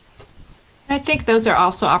 I think those are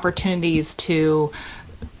also opportunities to,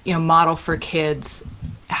 model for kids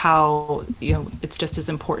how, it's just as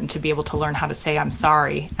important to be able to learn how to say I'm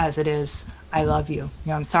sorry as it is I love you.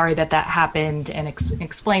 I'm sorry that happened, and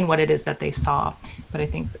explain what it is that they saw. But I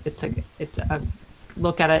think it's a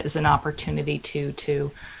look at it as an opportunity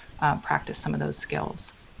to practice some of those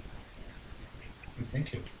skills.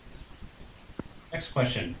 Thank you. Next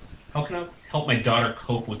question. How can I help my daughter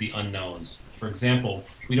cope with the unknowns? For example,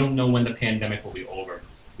 we don't know when the pandemic will be over.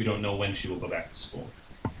 We don't know when she will go back to school.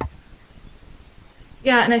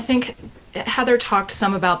 Yeah, and I think Heather talked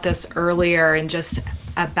some about this earlier, and just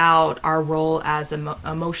about our role as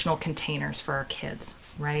emotional containers for our kids,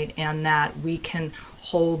 right? And that we can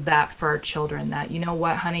hold that for our children, that,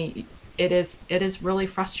 what, honey, it is really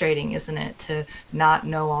frustrating, isn't it, to not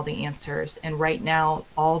know all the answers. And right now,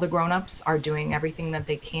 all the grown-ups are doing everything that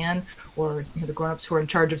they can, or the grown-ups who are in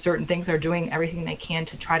charge of certain things are doing everything they can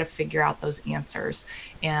to try to figure out those answers.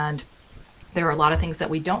 And there are a lot of things that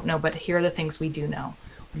we don't know, but here are the things we do know.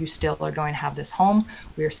 You still are going to have this home.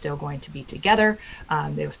 We are still going to be together.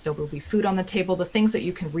 There still will be food on the table. The things that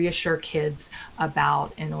you can reassure kids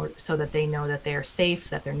about, in order so that they know that they are safe,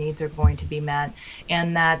 that their needs are going to be met,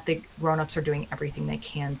 and that the grown-ups are doing everything they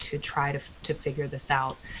can to try to figure this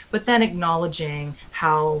out. But then acknowledging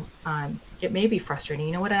how it may be frustrating.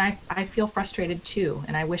 You know what? I feel frustrated too,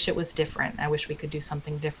 and I wish it was different. I wish we could do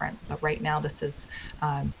something different. But right now, these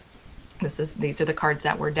are the cards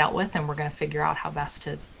that we're dealt with, and we're going to figure out how best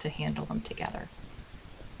to handle them together.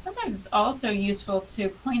 Sometimes it's also useful to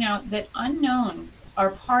point out that unknowns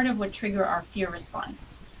are part of what trigger our fear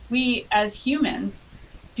response. We, as humans,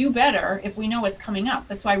 do better if we know what's coming up.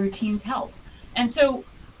 That's why routines help. And so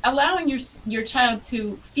allowing your child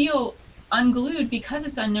to feel unglued because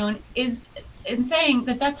it's unknown is in saying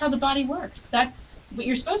that that's how the body works. That's what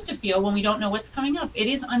you're supposed to feel when we don't know what's coming up. It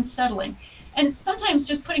is unsettling. And sometimes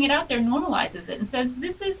just putting it out there normalizes it and says,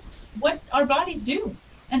 this is what our bodies do.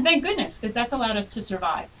 And thank goodness, because that's allowed us to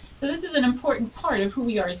survive. So this is an important part of who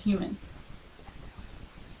we are as humans.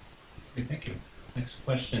 Okay, thank you. Next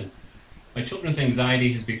question. My children's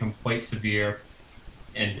anxiety has become quite severe,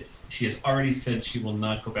 and she has already said she will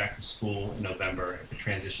not go back to school in November if the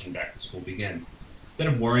transition back to school begins. Instead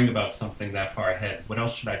of worrying about something that far ahead, what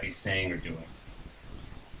else should I be saying or doing?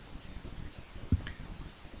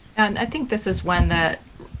 And I think this is when that,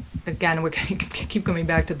 again, we keep coming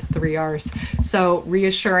back to the 3 R's. So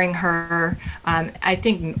reassuring her, I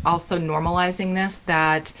think also normalizing this,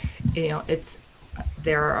 that,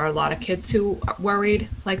 there are a lot of kids who are worried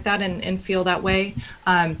like that and feel that way.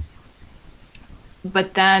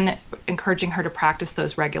 But then encouraging her to practice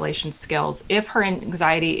those regulation skills. If her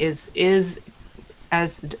anxiety is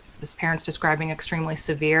as parents describing extremely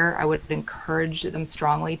severe, I would encourage them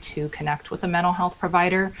strongly to connect with a mental health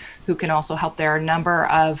provider who can also help. There are a number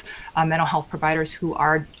of mental health providers who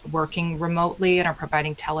are working remotely and are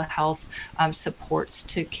providing telehealth supports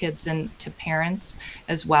to kids and to parents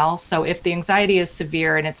as well. So if the anxiety is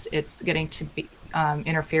severe and it's getting to be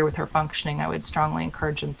interfere with her functioning, I would strongly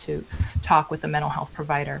encourage them to talk with a mental health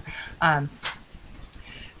provider.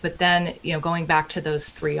 But then, going back to those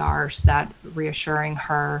 3 R's, that reassuring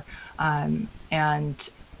her, and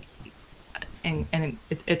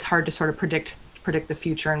it's hard to sort of predict the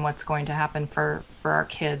future and what's going to happen for our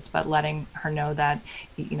kids, but letting her know that,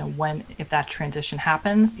 if that transition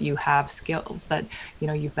happens, you have skills that,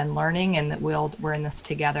 you've been learning, and that we're in this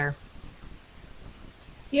together.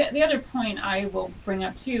 Yeah, the other point I will bring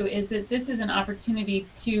up too is that this is an opportunity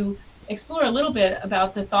to explore a little bit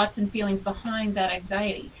about the thoughts and feelings behind that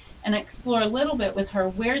anxiety, and explore a little bit with her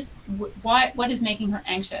what is making her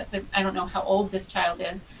anxious. I don't know how old this child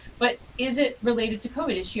is, but is it related to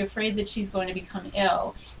COVID? Is she afraid that she's going to become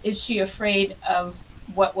ill? Is she afraid of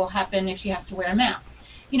what will happen if she has to wear a mask?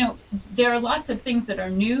 There are lots of things that are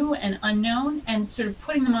new and unknown, and sort of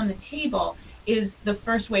putting them on the table is the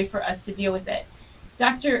first way for us to deal with it.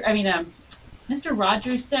 Mr.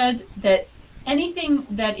 Rogers said that anything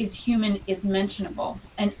that is human is mentionable,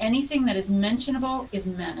 and anything that is mentionable is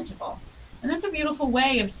manageable. And that's a beautiful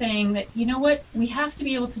way of saying that, we have to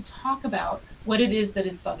be able to talk about what it is that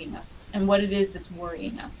is bugging us and what it is that's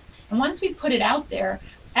worrying us. And once we put it out there,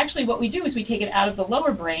 actually what we do is we take it out of the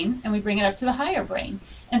lower brain and we bring it up to the higher brain.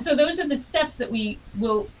 And so those are the steps that we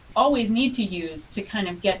will always need to use to kind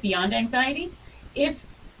of get beyond anxiety. If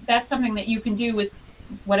that's something that you can do with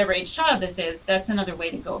whatever age child this is, that's another way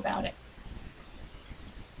to go about it.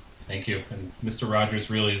 Thank you. And Mr. Rogers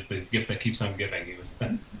really is the gift that keeps on giving. He was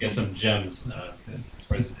get some gems as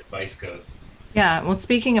far as advice goes. Yeah, well,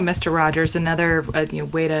 speaking of Mr. Rogers, another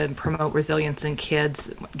way to promote resilience in kids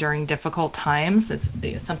during difficult times is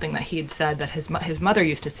something that he'd said that his mother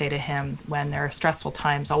used to say to him: when there are stressful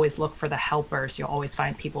times, always look for the helpers. You'll always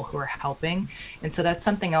find people who are helping. And so that's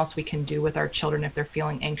something else we can do with our children if they're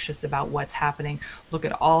feeling anxious about what's happening. Look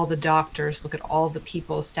at all the doctors, look at all the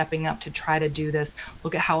people stepping up to try to do this.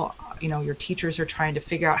 Look at how your teachers are trying to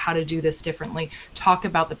figure out how to do this differently. Talk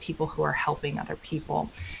about the people who are helping other people.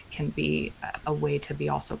 Can be a way to be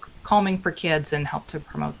also calming for kids and help to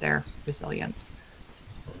promote their resilience.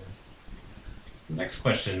 Next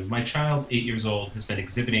question. My child, 8 years old, has been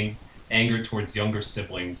exhibiting anger towards younger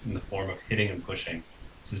siblings in the form of hitting and pushing.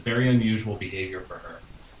 This is very unusual behavior for her.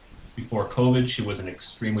 Before COVID, she was an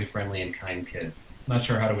extremely friendly and kind kid. Not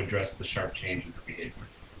sure how to address the sharp change in her behavior.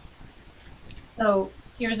 So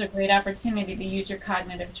here's a great opportunity to use your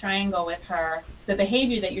cognitive triangle with her. The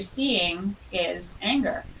behavior that you're seeing is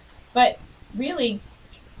anger. But really,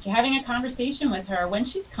 having a conversation with her when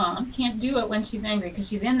she's calm, can't do it when she's angry because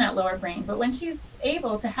she's in that lower brain, but when she's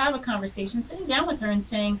able to have a conversation, sitting down with her and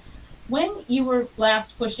saying, when you were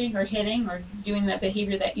last pushing or hitting or doing that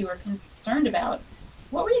behavior that you were concerned about,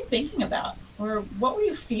 what were you thinking about? Or what were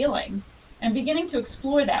you feeling? And beginning to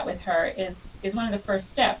explore that with her is one of the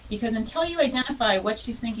first steps, because until you identify what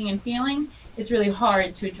she's thinking and feeling, it's really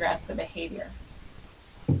hard to address the behavior.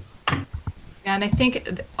 And I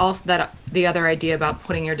think also that the other idea about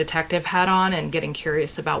putting your detective hat on and getting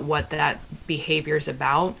curious about what that behavior is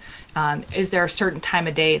about. Is there a certain time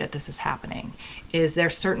of day that this is happening? Is there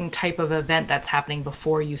a certain type of event that's happening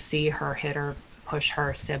before you see her hit or push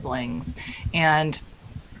her siblings? And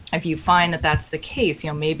if you find that that's the case,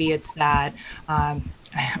 maybe it's that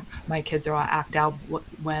my kids will act out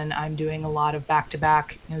when I'm doing a lot of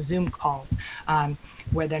back-to-back Zoom calls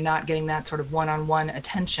where they're not getting that sort of one-on-one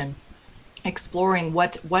attention. Exploring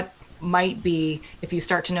what might be, if you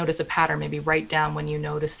start to notice a pattern, maybe write down when you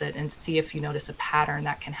notice it and see if you notice a pattern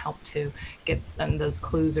that can help to get some of those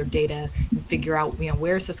clues or data and figure out,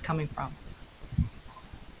 where is this coming from?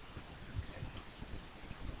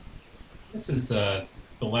 This is the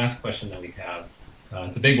last question that we have.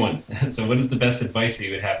 It's a big one. So what is the best advice that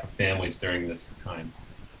you would have for families during this time?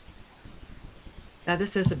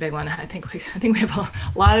 This is a big one. I think we have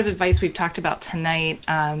a lot of advice we've talked about tonight.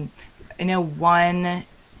 I know one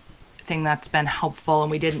thing that's been helpful,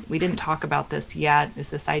 and we didn't talk about this yet,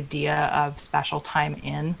 is this idea of special time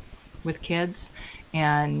in with kids.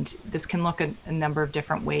 And this can look a number of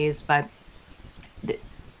different ways, but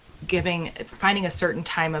finding a certain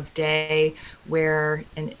time of day where,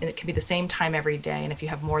 and it can be the same time every day, and if you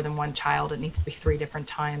have more than one child, it needs to be 3 different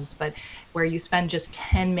times, but where you spend just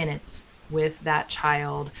 10 minutes with that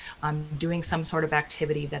child doing some sort of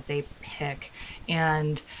activity that they pick.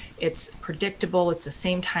 And it's predictable, it's the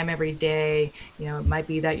same time every day. It might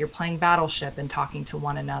be that you're playing Battleship and talking to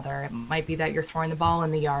one another. It might be that you're throwing the ball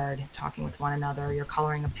in the yard, talking with one another, or you're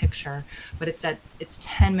coloring a picture. But it's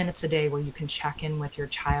 10 minutes a day where you can check in with your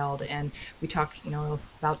child. And we talk,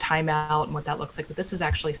 about time out and what that looks like, but this is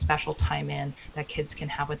actually special time in that kids can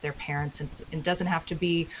have with their parents. And it doesn't have to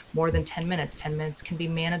be more than 10 minutes. 10 minutes can be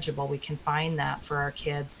manageable. We can find that for our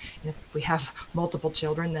kids. And if we have multiple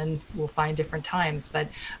children, then we'll find different times. But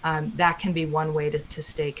that can be one way to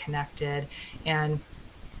stay connected. And,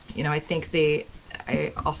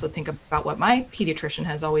 I also think about what my pediatrician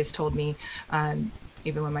has always told me,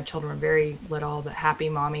 even when my children were very little, that happy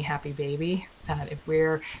mommy, happy baby, that if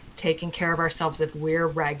we're taking care of ourselves, if we're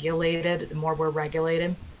regulated, the more we're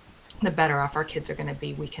regulated, the better off our kids are going to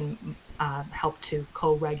be. We can help to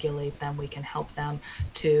co-regulate them. We can help them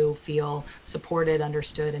to feel supported,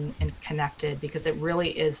 understood, and connected, because it really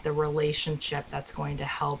is the relationship that's going to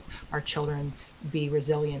help our children be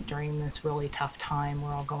resilient during this really tough time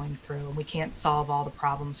we're all going through. And we can't solve all the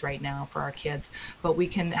problems right now for our kids, but we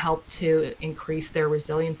can help to increase their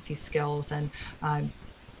resiliency skills, and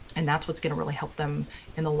that's what's going to really help them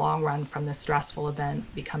in the long run from this stressful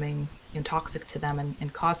event becoming toxic to them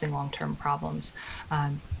and causing long-term problems,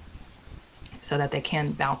 so that they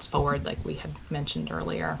can bounce forward like we had mentioned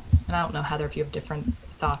earlier. And I don't know, Heather, if you have different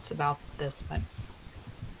thoughts about this, but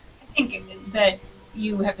I think that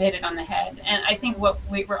you have hit it on the head. And I think what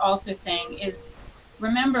we're also saying is,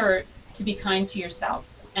 remember to be kind to yourself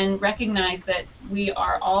and recognize that we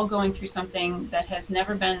are all going through something that has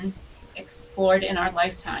never been explored in our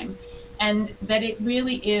lifetime. and that it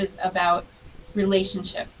really is about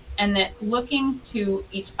relationships, and that looking to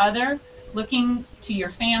each other, looking to your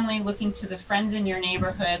family, looking to the friends in your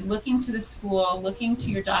neighborhood, looking to the school, looking to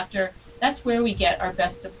your doctor, that's where we get our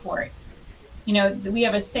best support. You know, we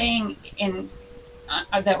have a saying in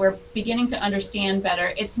that we're beginning to understand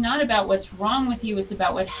better. It's not about what's wrong with you, it's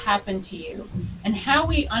about what happened to you. And how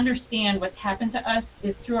we understand what's happened to us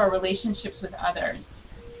is through our relationships with others.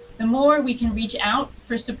 The more we can reach out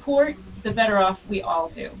for support, the better off we all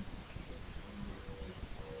do.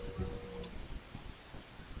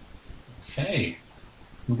 Okay.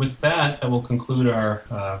 With that, that will conclude our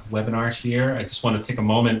webinar here. I just want to take a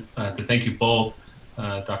moment to thank you both,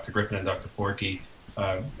 Dr. Griffin and Dr. Forkey.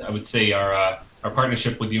 I would say our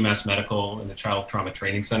partnership with UMass Medical and the Child Trauma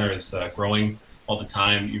Training Center is growing all the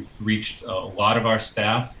time. You've reached a lot of our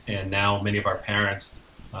staff and now many of our parents.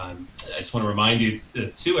 I just want to remind you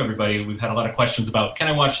to everybody, we've had a lot of questions about, can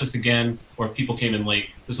I watch this again? Or if people came in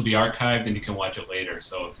late, this will be archived and you can watch it later.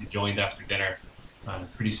 So if you joined after dinner,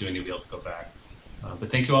 pretty soon you'll be able to go back. But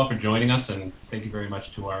thank you all for joining us, and thank you very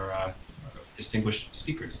much to our distinguished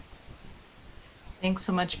speakers. Thanks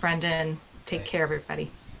so much, Brendan. Take care,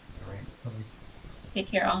 everybody. All right.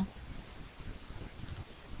 Take care all.